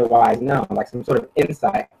have otherwise known, like some sort of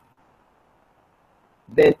insight,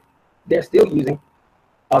 then they're still using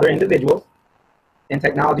other individuals and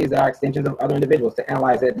technologies that are extensions of other individuals to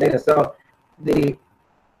analyze that data. So the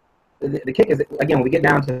kick is, again, when we get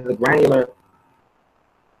down to the granular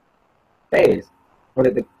phase, or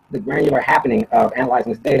the granular happening of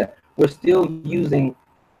analyzing this data, we're still using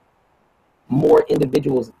more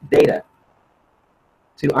individuals' data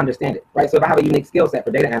to understand it, right? So if I have a unique skill set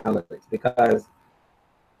for data analytics, because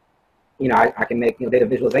I can make data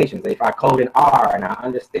visualizations. If I code in R and I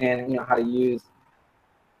understand how to use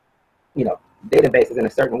databases in a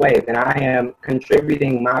certain way, then I am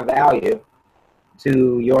contributing my value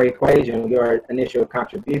to your equation, your initial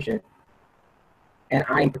contribution, and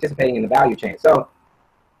I am participating in the value chain. So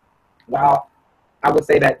while I would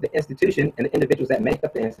say that the institution and the individuals that make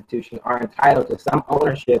up the institution are entitled to some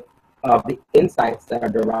ownership of the insights that are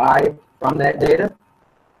derived from that data,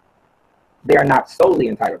 they are not solely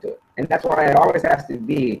entitled to it. And that's why it always has to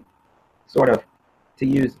be sort of, to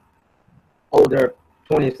use older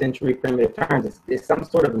 20th century primitive terms, it's some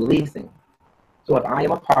sort of leasing. So if I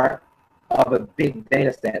am a part of a big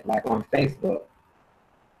data set, like on Facebook,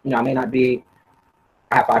 I may not be,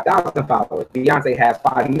 I have 5,000 followers. Beyonce has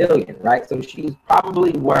 5 million, right? So she's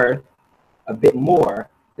probably worth a bit more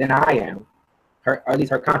than I am. Or at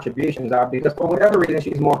least her contributions are, because for whatever reason,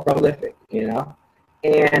 she's more prolific, and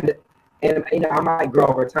I might grow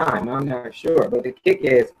over time. I'm not sure, but the kick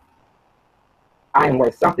is, I am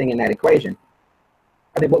worth something in that equation.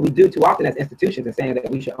 I think what we do too often as institutions in saying that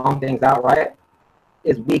we should own things outright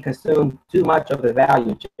is we consume too much of the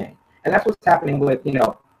value chain. And that's what's happening with,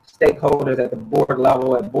 stakeholders at the board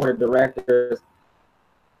level, at board of directors,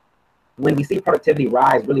 when we see productivity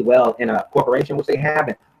rise really well in a corporation, which they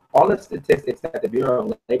haven't, all the statistics at the Bureau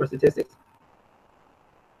of Labor Statistics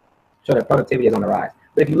show that productivity is on the rise.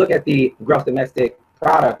 But if you look at the gross domestic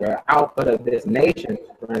product or output of this nation,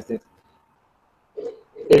 for instance,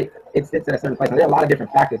 it sits at a certain place. Now, there are a lot of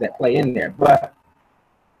different factors that play in there, but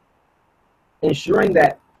ensuring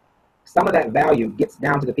that some of that value gets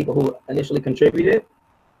down to the people who initially contributed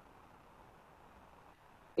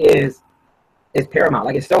is paramount.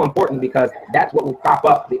 Like, it's so important because that's what will prop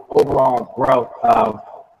up the overall growth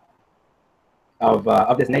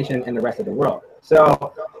of this nation and the rest of the world.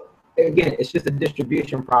 So again, it's just a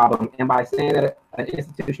distribution problem. And by saying that an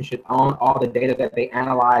institution should own all the data that they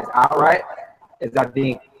analyze outright, is I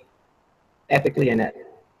think ethically inethical.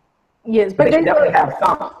 Yes, but they should definitely have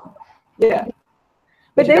some. Yeah.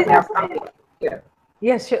 But they should have some. Yeah.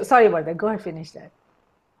 Yes, sure. Sorry about that. Go ahead, finish that.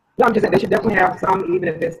 No, I'm just saying they should definitely have some, even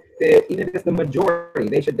if it's the majority.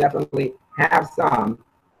 They should definitely have some.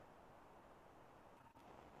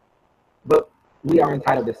 But we are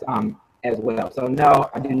entitled to some as well. So no,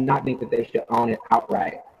 I do not think that they should own it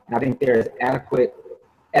outright. And I think there is adequate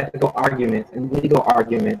ethical arguments and legal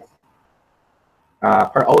arguments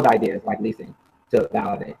for old ideas like leasing to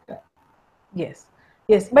validate that. Yes,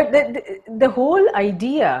 yes, but the whole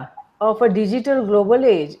idea of a digital global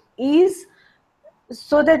age is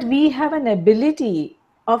so that we have an ability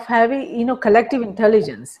of having, you know, collective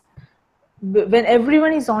intelligence. When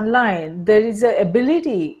everyone is online, there is an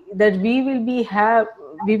ability that we will have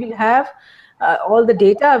all the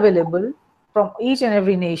data available from each and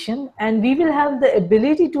every nation, and we will have the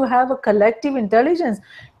ability to have a collective intelligence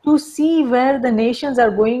to see where the nations are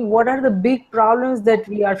going, what are the big problems that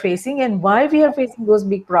we are facing, and why we are facing those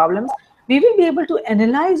big problems. We will be able to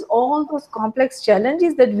analyze all those complex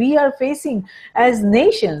challenges that we are facing as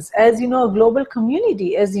nations, as, you know, a global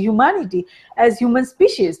community, as humanity, as human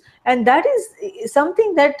species. And that is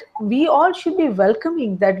something that we all should be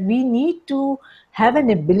welcoming, that we need to have an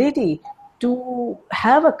ability to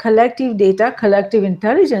have a collective data, collective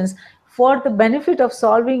intelligence for the benefit of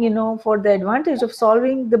solving, you know, for the advantage of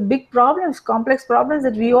solving the big problems, complex problems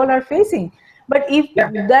that we all are facing. But if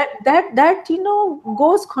that you know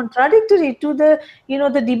goes contradictory to the, you know,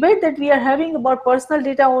 the debate that we are having about personal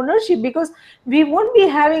data ownership, because we won't be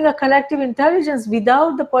having a collective intelligence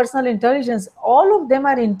without the personal intelligence. All of them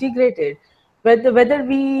are integrated. Whether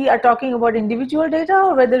we are talking about individual data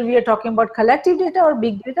or whether we are talking about collective data or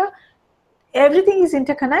big data, everything is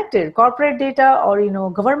interconnected. Corporate data, or, you know,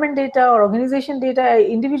 government data, or organization data,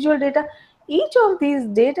 individual data, each of these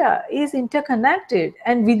data is interconnected,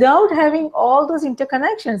 and without having all those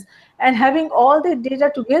interconnections and having all the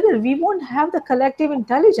data together, we won't have the collective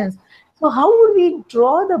intelligence. So how would we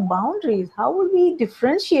draw the boundaries? How would we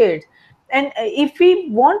differentiate? And if we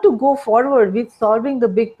want to go forward with solving the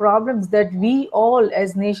big problems that we all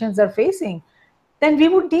as nations are facing, then we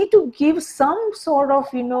would need to give some sort of,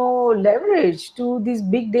 you know, leverage to this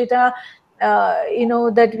big data, you know,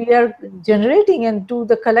 that we are generating, and to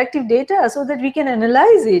the collective data, so that we can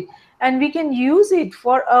analyze it and we can use it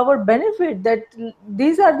for our benefit. That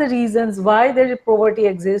these are the reasons why the poverty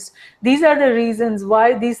exists. These are the reasons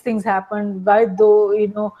why these things happen. Why, though, you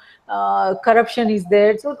know, corruption is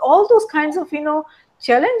there. So all those kinds of, you know,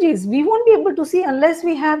 challenges we won't be able to see unless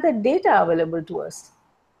we have that data available to us.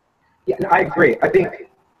 Yeah, I agree. I think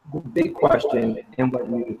the big question in what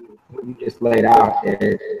you just laid out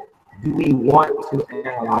is, do we want to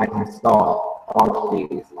analyze and solve all of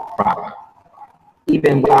these problems?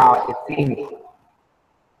 Even while it seems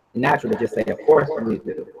natural to just say, of course we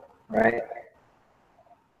do, right?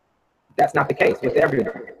 That's not the case with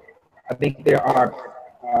everyone. I think there are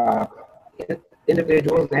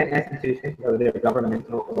individuals and institutions, whether they're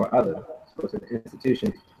governmental or other sorts of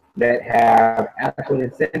institutions, that have adequate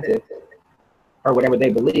incentive, or whatever they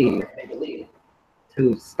believe,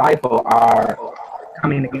 to stifle our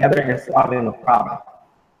coming together and solving a problem,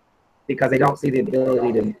 because they don't see the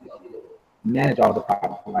ability to manage all the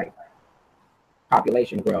problems, like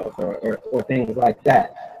population growth or things like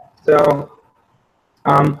that. So,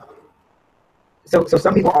 so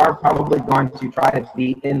some people are probably going to try to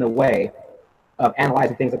be in the way of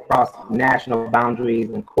analyzing things across national boundaries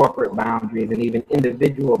and corporate boundaries and even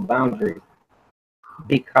individual boundaries,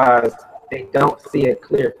 because they don't see a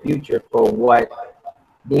clear future for what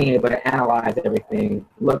being able to analyze everything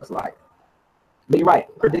looks like. But you're right,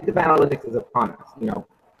 predictive analytics is upon us. You know,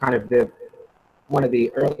 kind of one of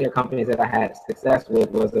the earlier companies that I had success with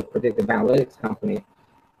was a predictive analytics company,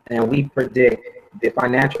 and we predict the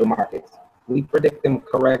financial markets. We predict them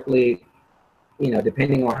correctly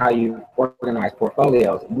depending on how you organize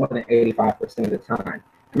portfolios, more than 85% of the time.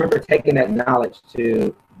 I remember taking that knowledge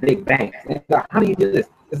to big banks. And like, how do you do this?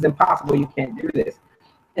 This is impossible. You can't do this.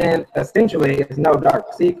 And essentially, it's no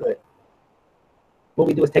dark secret. What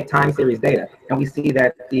we do is take time series data, and we see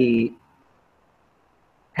that the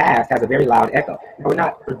past has a very loud echo. We're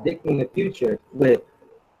not predicting the future with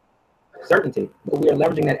certainty, but we are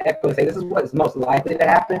leveraging that echo to say this is what is most likely to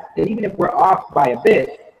happen. And even if we're off by a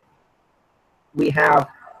bit, we have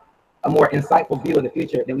a more insightful view of the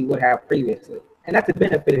future than we would have previously. And that's a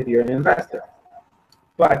benefit if you're an investor.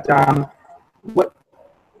 But what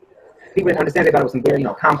people didn't understand, they thought it was some very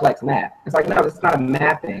complex math. It's like, no, it's not a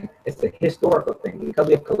math thing. It's a historical thing. Because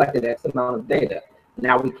we have collected X amount of data,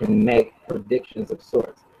 now we can make predictions of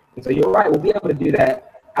sorts. And so you're right, we'll be able to do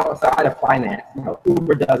that outside of finance.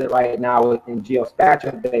 Uber does it right now in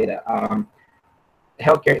geospatial data.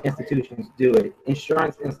 Healthcare institutions do it.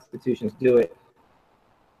 Insurance institutions do it.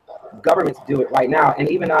 Governments do it right now. And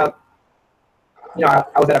even I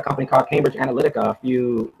was at a company called Cambridge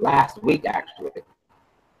Analytica last week, actually.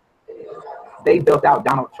 They built out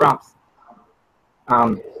Donald Trump's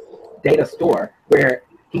data store where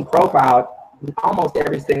he profiled almost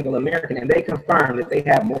every single American, and they confirmed that they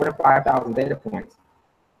have more than 5,000 data points,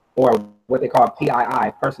 or what they call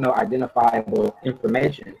PII, personal identifiable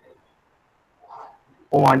information,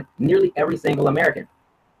 on nearly every single American.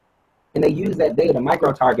 And they use that data to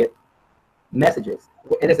micro-target messages.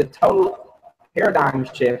 And it's a total paradigm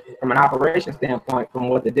shift from an operation standpoint from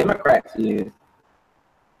what the Democrats used,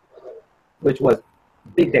 which was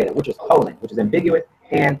big data, which was polling, which is ambiguous.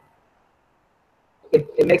 And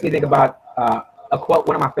it makes me think about a quote,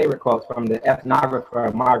 one of my favorite quotes from the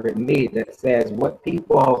ethnographer Margaret Mead, that says, what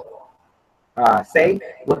people say,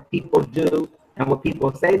 what people do, and what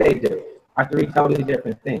people say they do are three totally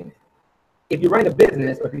different things. If you run a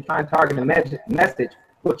business, or if you try and target a message,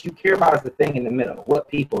 what you care about is the thing in the middle, what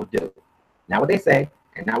people do. Not what they say,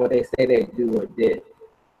 and not what they say they do or did.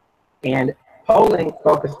 And polling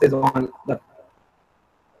focuses on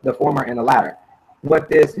the former and the latter. What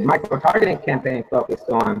this micro-targeting campaign focused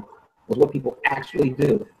on was what people actually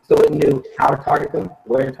do. So it knew how to target them,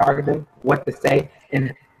 where to target them, what to say,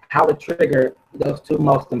 and how to trigger those two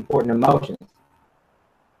most important emotions,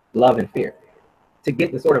 love and fear, to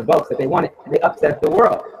get the sort of votes that they wanted. They upset the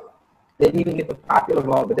world. They didn't even get the popular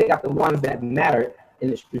vote, but they got the ones that matter in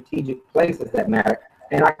the strategic places that matter.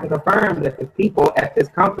 And I can confirm that the people at this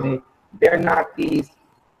company, they're not these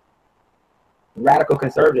radical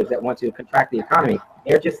conservatives that want to contract the economy.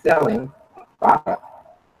 They're just selling a product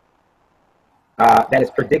that is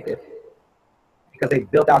predictive, because they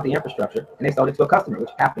built out the infrastructure and they sold it to a customer, which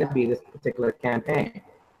happened to be this particular campaign.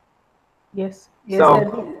 Yes.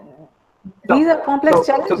 So, these are complex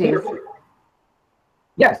challenges.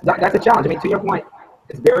 Yes, that's a challenge. I mean, to your point,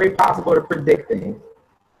 it's very possible to predict things.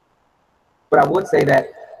 But I would say that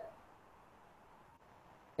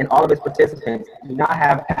and all of its participants do not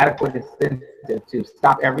have adequate incentive to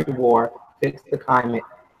stop every war, fix the climate,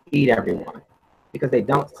 feed everyone, because they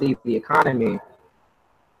don't see the economy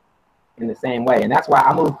in the same way. And that's why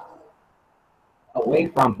I moved away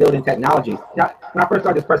from building technologies. Now, when I first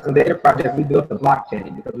started this personal data project, we built the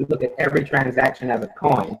blockchain because we look at every transaction as a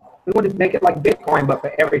coin. We wanted to make it like Bitcoin, but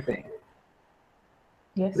for everything.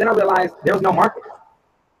 Yes. Then I realized there was no market.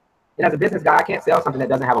 And as a business guy, I can't sell something that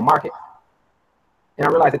doesn't have a market. And I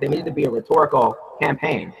realized that there needed to be a rhetorical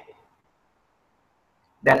campaign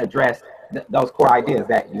that addressed those core ideas,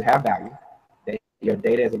 that you have value, that your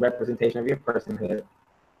data is a representation of your personhood.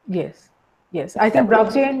 Yes. Yes, I think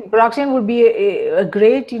blockchain would be a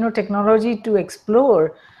great technology to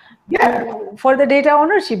explore. Yeah. For the data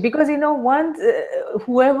ownership, because once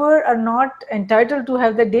whoever are not entitled to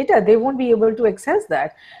have the data, they won't be able to access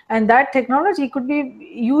that, and that technology could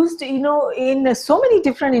be used in so many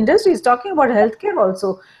different industries. Talking about healthcare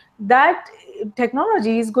also, that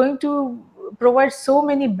technology is going to provide so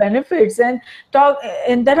many benefits. And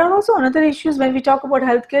there are also another issues when we talk about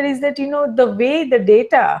healthcare, is that the way the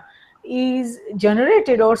data is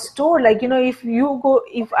generated or stored, like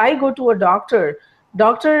if I go to a doctor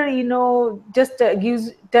just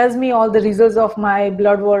tells me all the results of my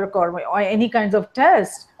blood work or any kinds of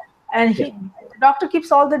test, and the doctor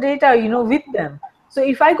keeps all the data with them. So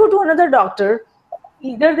if I go to another doctor,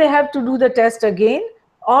 either they have to do the test again,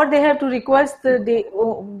 or they have to request the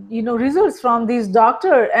results from this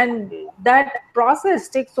doctor, and that process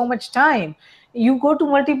takes so much time. You go to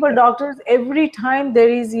multiple doctors, every time there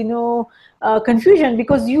is confusion,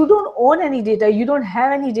 because you don't own any data, you don't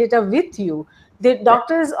have any data with you. The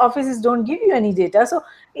doctor's offices don't give you any data. So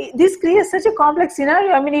this creates such a complex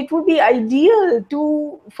scenario. I mean, it would be ideal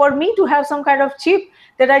for me to have some kind of chip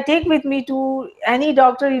that I take with me to any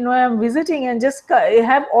doctor, I'm visiting, and just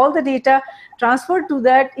have all the data transferred to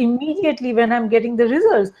that immediately when I'm getting the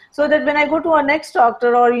results, so that when I go to a next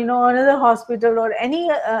doctor, or another hospital, or any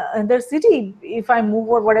other city, if I move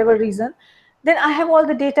for whatever reason, then I have all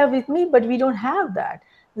the data with me. But we don't have that.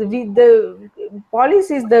 The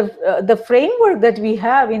policies, the framework that we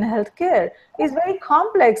have in healthcare is very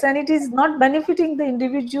complex, and it is not benefiting the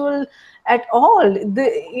individual at all.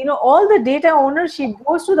 All the data ownership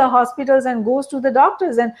goes to the hospitals and goes to the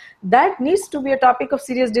doctors, and that needs to be a topic of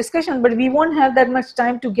serious discussion, but we won't have that much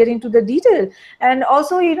time to get into the detail. And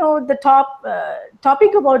also, the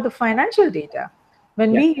topic about the financial data,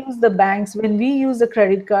 when we use the banks, when we use the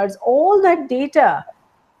credit cards, all that data,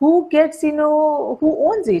 who gets, who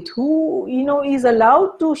owns it, who, is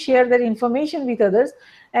allowed to share that information with others,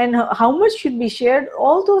 and how much should be shared,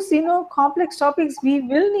 all those, complex topics we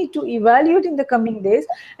will need to evaluate in the coming days.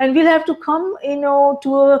 And we'll have to come,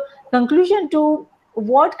 to a conclusion to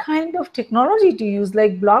what kind of technology to use,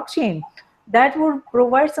 like blockchain, that would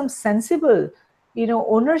provide some sensible,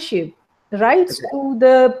 ownership, rights to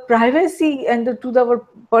the privacy and to our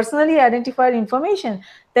personally identified information,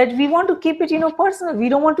 that we want to keep it, personal. We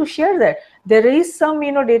don't want to share that. There is some,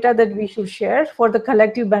 data that we should share for the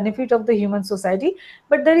collective benefit of the human society,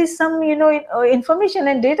 but there is some, information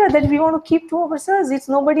and data that we want to keep to ourselves. It's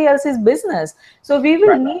nobody else's business. So we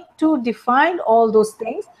will need to define all those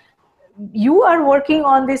things. You are working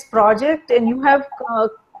on this project, and you have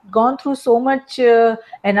gone through so much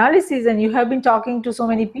analysis, and you have been talking to so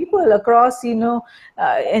many people across,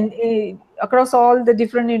 across all the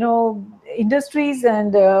different, industries,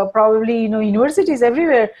 and probably, universities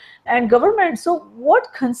everywhere, and government. So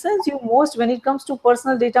what concerns you most when it comes to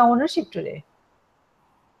personal data ownership today?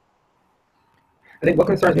 I think what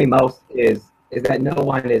concerns me most is that no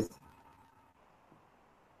one is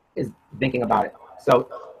thinking about it. So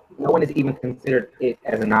no one has even considered it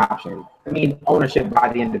as an option. I mean, ownership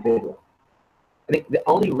by the individual. I think the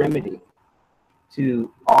only remedy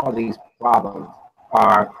to all these problems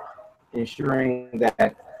are ensuring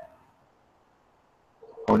that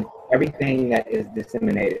on everything that is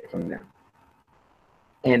disseminated from them.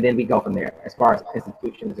 And then we go from there as far as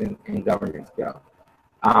institutions and governments go.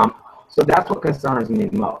 So that's what concerns me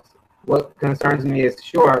most. What concerns me is,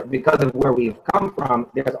 sure, because of where we've come from,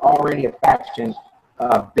 there's already a faction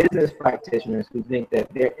of business practitioners who think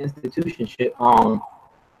that their institution should own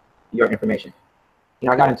your information.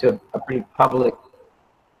 I got into a pretty public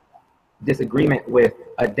disagreement with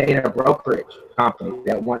a data brokerage company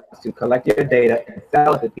that wants to collect your data and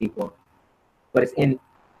sell it to people, but it's in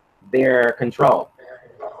their control.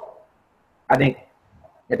 I think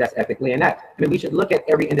that's ethically inept. I mean, we should look at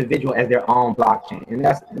every individual as their own blockchain. And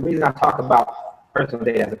that's the reason I talk about personal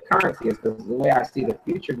data as a currency, is because the way I see the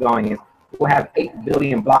future going is we'll have 8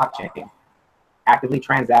 billion blockchains actively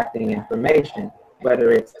transacting information,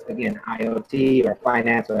 whether it's, again, IoT or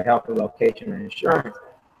finance or health or location or insurance.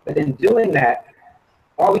 But in doing that,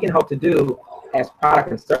 all we can hope to do as product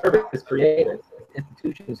and service creators,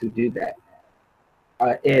 institutions who do that,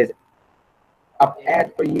 is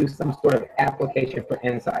add for you some sort of application for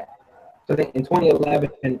insight. So that in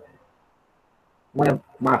 2011, one of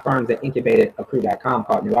my firms that incubated Accrue.com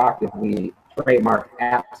called NewOctave, we trademarked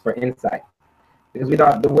apps for insight, because we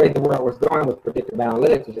thought the way the world was going with predictive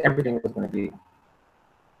analytics was everything was going to be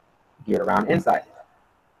geared around insight.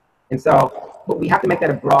 And so, but we have to make that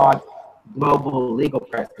a broad global legal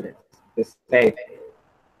precedent to say,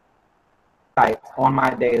 sites on my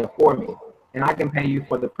data for me, and I can pay you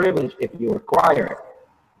for the privilege if you require it.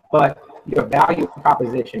 But your value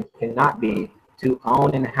proposition cannot be to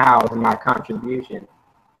own and house my contribution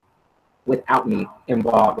without me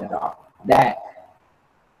involved at all. That,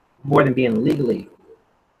 more than being legally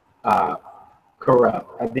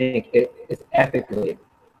corrupt, I think it's ethically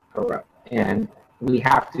corrupt. And we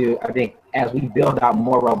have to, I think, as we build out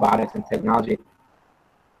more robotics and technology,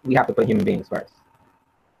 we have to put human beings first.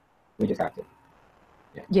 We just have to.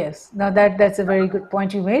 Yeah. Yes, now that's a very good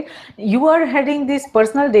point you made. You are heading this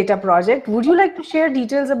personal data project. Would you like to share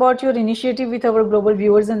details about your initiative with our global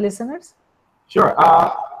viewers and listeners? Sure.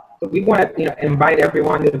 So we want to invite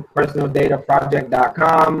everyone to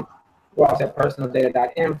personaldataproject.com. We're also at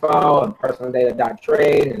personaldata.info and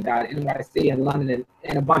personaldata.trade and .nyc in London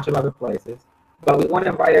and a bunch of other places. But we want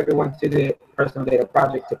to invite everyone to the Personal Data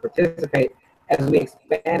Project to participate as we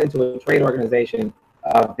expand into a trade organization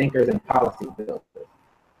of thinkers and policy builders.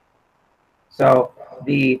 So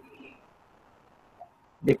the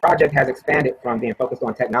project has expanded from being focused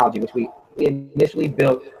on technology, which we we initially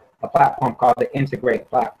built a platform called the Integrate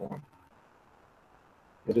platform.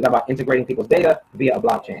 Because we talk about integrating people's data via a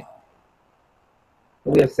blockchain.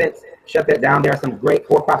 But we have since shut that down. There are some great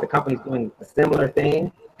for-profit companies doing a similar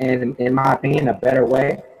thing, and in my opinion, a better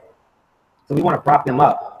way. So we want to prop them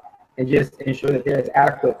up and just ensure that there is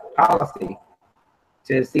adequate policy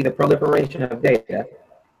to see the proliferation of data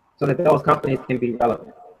so that those companies can be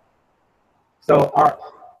relevant. So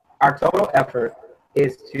our total effort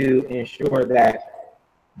is to ensure that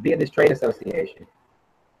via this trade association,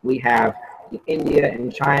 we have India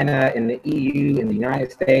and China and the EU and the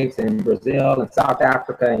United States and Brazil and South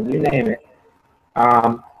Africa and you name it,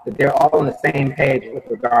 that they're all on the same page with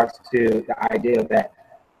regards to the idea that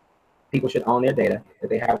people should own their data, that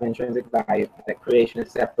they have intrinsic value, that creation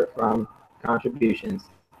is separate from contributions,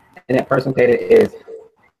 and that personal data is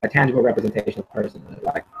a tangible representation of personhood,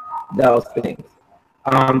 like those things.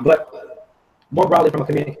 But more broadly from a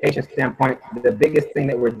communication standpoint, the biggest thing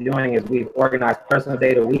that we're doing is we've organized Personal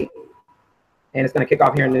Data Week, and it's going to kick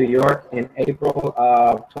off here in New York in April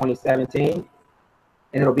of 2017.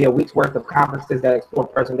 And it'll be a week's worth of conferences that explore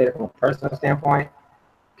personal data from a personal standpoint,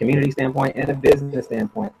 community standpoint, and a business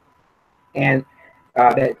standpoint. And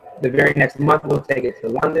that the very next month we'll take it to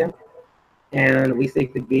London, and we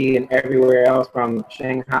seek to be in everywhere else from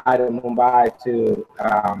Shanghai to Mumbai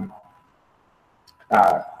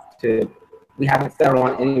to we haven't settled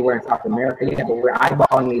on anywhere in South America yet, but we're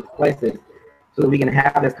eyeballing these places so that we can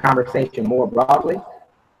have this conversation more broadly.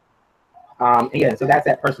 Yeah, so that's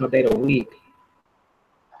at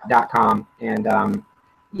personaldataweek.com. And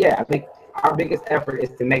yeah, I think our biggest effort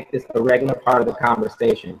is to make this a regular part of the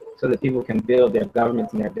conversation so that people can build their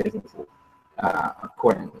governments and their businesses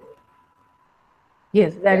accordingly.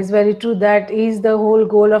 Yes, that is very true. That is the whole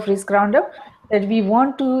goal of Risk Roundup, that we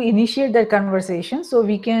want to initiate that conversation so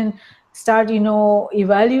we can start,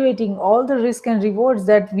 evaluating all the risk and rewards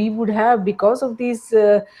that we would have because of this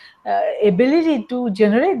ability to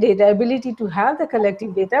generate data, ability to have the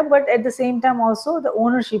collective data, but at the same time also the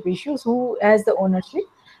ownership issues, who has the ownership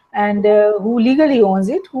and who legally owns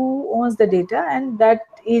it, who owns the data, and that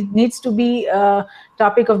it needs to be a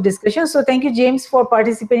topic of discussion. So thank you, James, for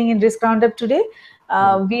participating in Risk Roundup today.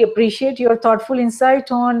 We appreciate your thoughtful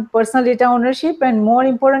insight on personal data ownership, and more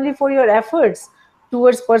importantly for your efforts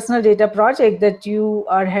towards personal data project that you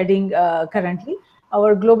are heading currently.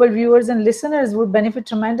 Our global viewers and listeners would benefit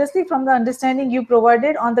tremendously from the understanding you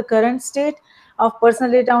provided on the current state of personal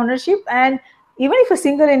data ownership. And even if a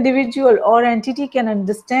single individual or entity can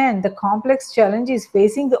understand the complex challenges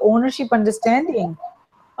facing the ownership understanding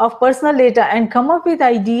of personal data and come up with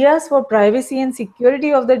ideas for privacy and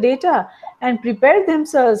security of the data and prepare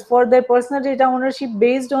themselves for their personal data ownership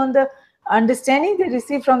based on the understanding they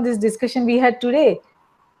received from this discussion we had today,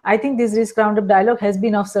 I think this Risk Roundup dialogue has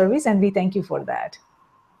been of service, and we thank you for that.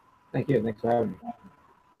 Thank you. Thanks for having me.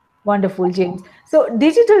 Wonderful, James. So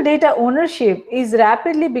digital data ownership is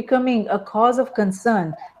rapidly becoming a cause of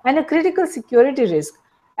concern and a critical security risk.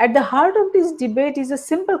 At the heart of this debate is a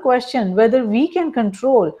simple question whether we can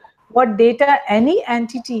control what data any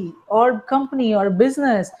entity or company or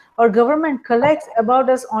business or government collects about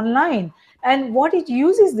us online and what it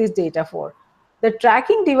uses this data for. The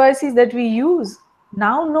tracking devices that we use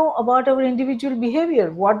now know about our individual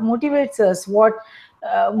behavior, what motivates us, what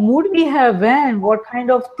mood we have when, what kind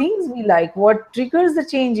of things we like, what triggers the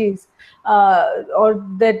changes or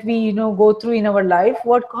that we go through in our life,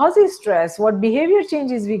 what causes stress, what behavior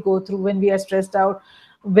changes we go through when we are stressed out,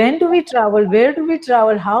 when do we travel, where do we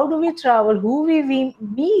travel, how do we travel, who we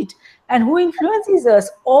meet, and who influences us.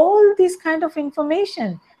 All this kind of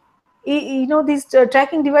information, these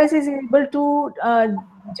tracking devices is able to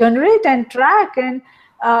generate and track and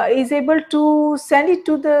is able to send it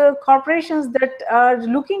to the corporations that are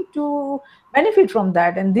looking to benefit from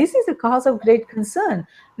that. And this is a cause of great concern.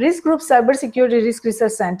 Risk Group Cybersecurity Risk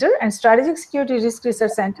Research Center and Strategic Security Risk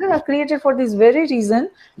Research Center are created for this very reason,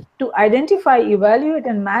 to identify, evaluate,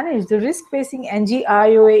 and manage the risk facing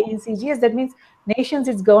NGIOA in CGS. That means nations,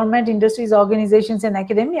 its government, industries, organizations, and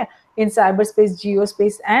academia in cyberspace,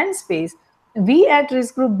 geospace, and space. We at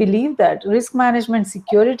Risk Group believe that risk management,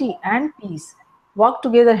 security, and peace work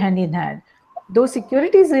together hand in hand. Though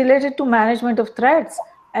security is related to management of threats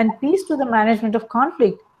and peace to the management of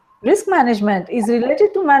conflict, risk management is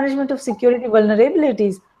related to management of security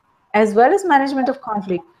vulnerabilities as well as management of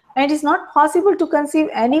conflict. And it is not possible to conceive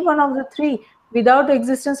any one of the three without the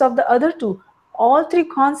existence of the other two. All three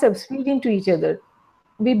concepts feed into each other.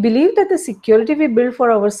 We believe that the security we build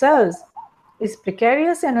for ourselves is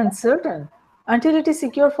precarious and uncertain until it is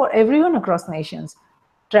secure for everyone across nations.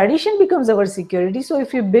 tradition becomes our security. So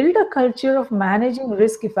if we build a culture of managing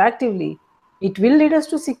risk effectively, it will lead us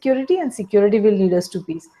to security, and security will lead us to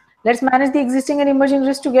peace. Let's manage the existing and emerging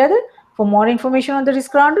risks together. For more information on the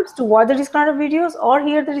Risk Roundups, to watch the Risk Roundup videos or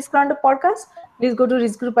hear the Risk Roundup podcast, please go to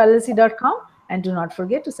riskgroupllc.com and do not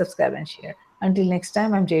forget to subscribe and share. Until next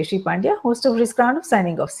time, I'm Jayashree Pandya, host of Risk Roundup,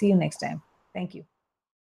 signing off. See you next time. Thank you.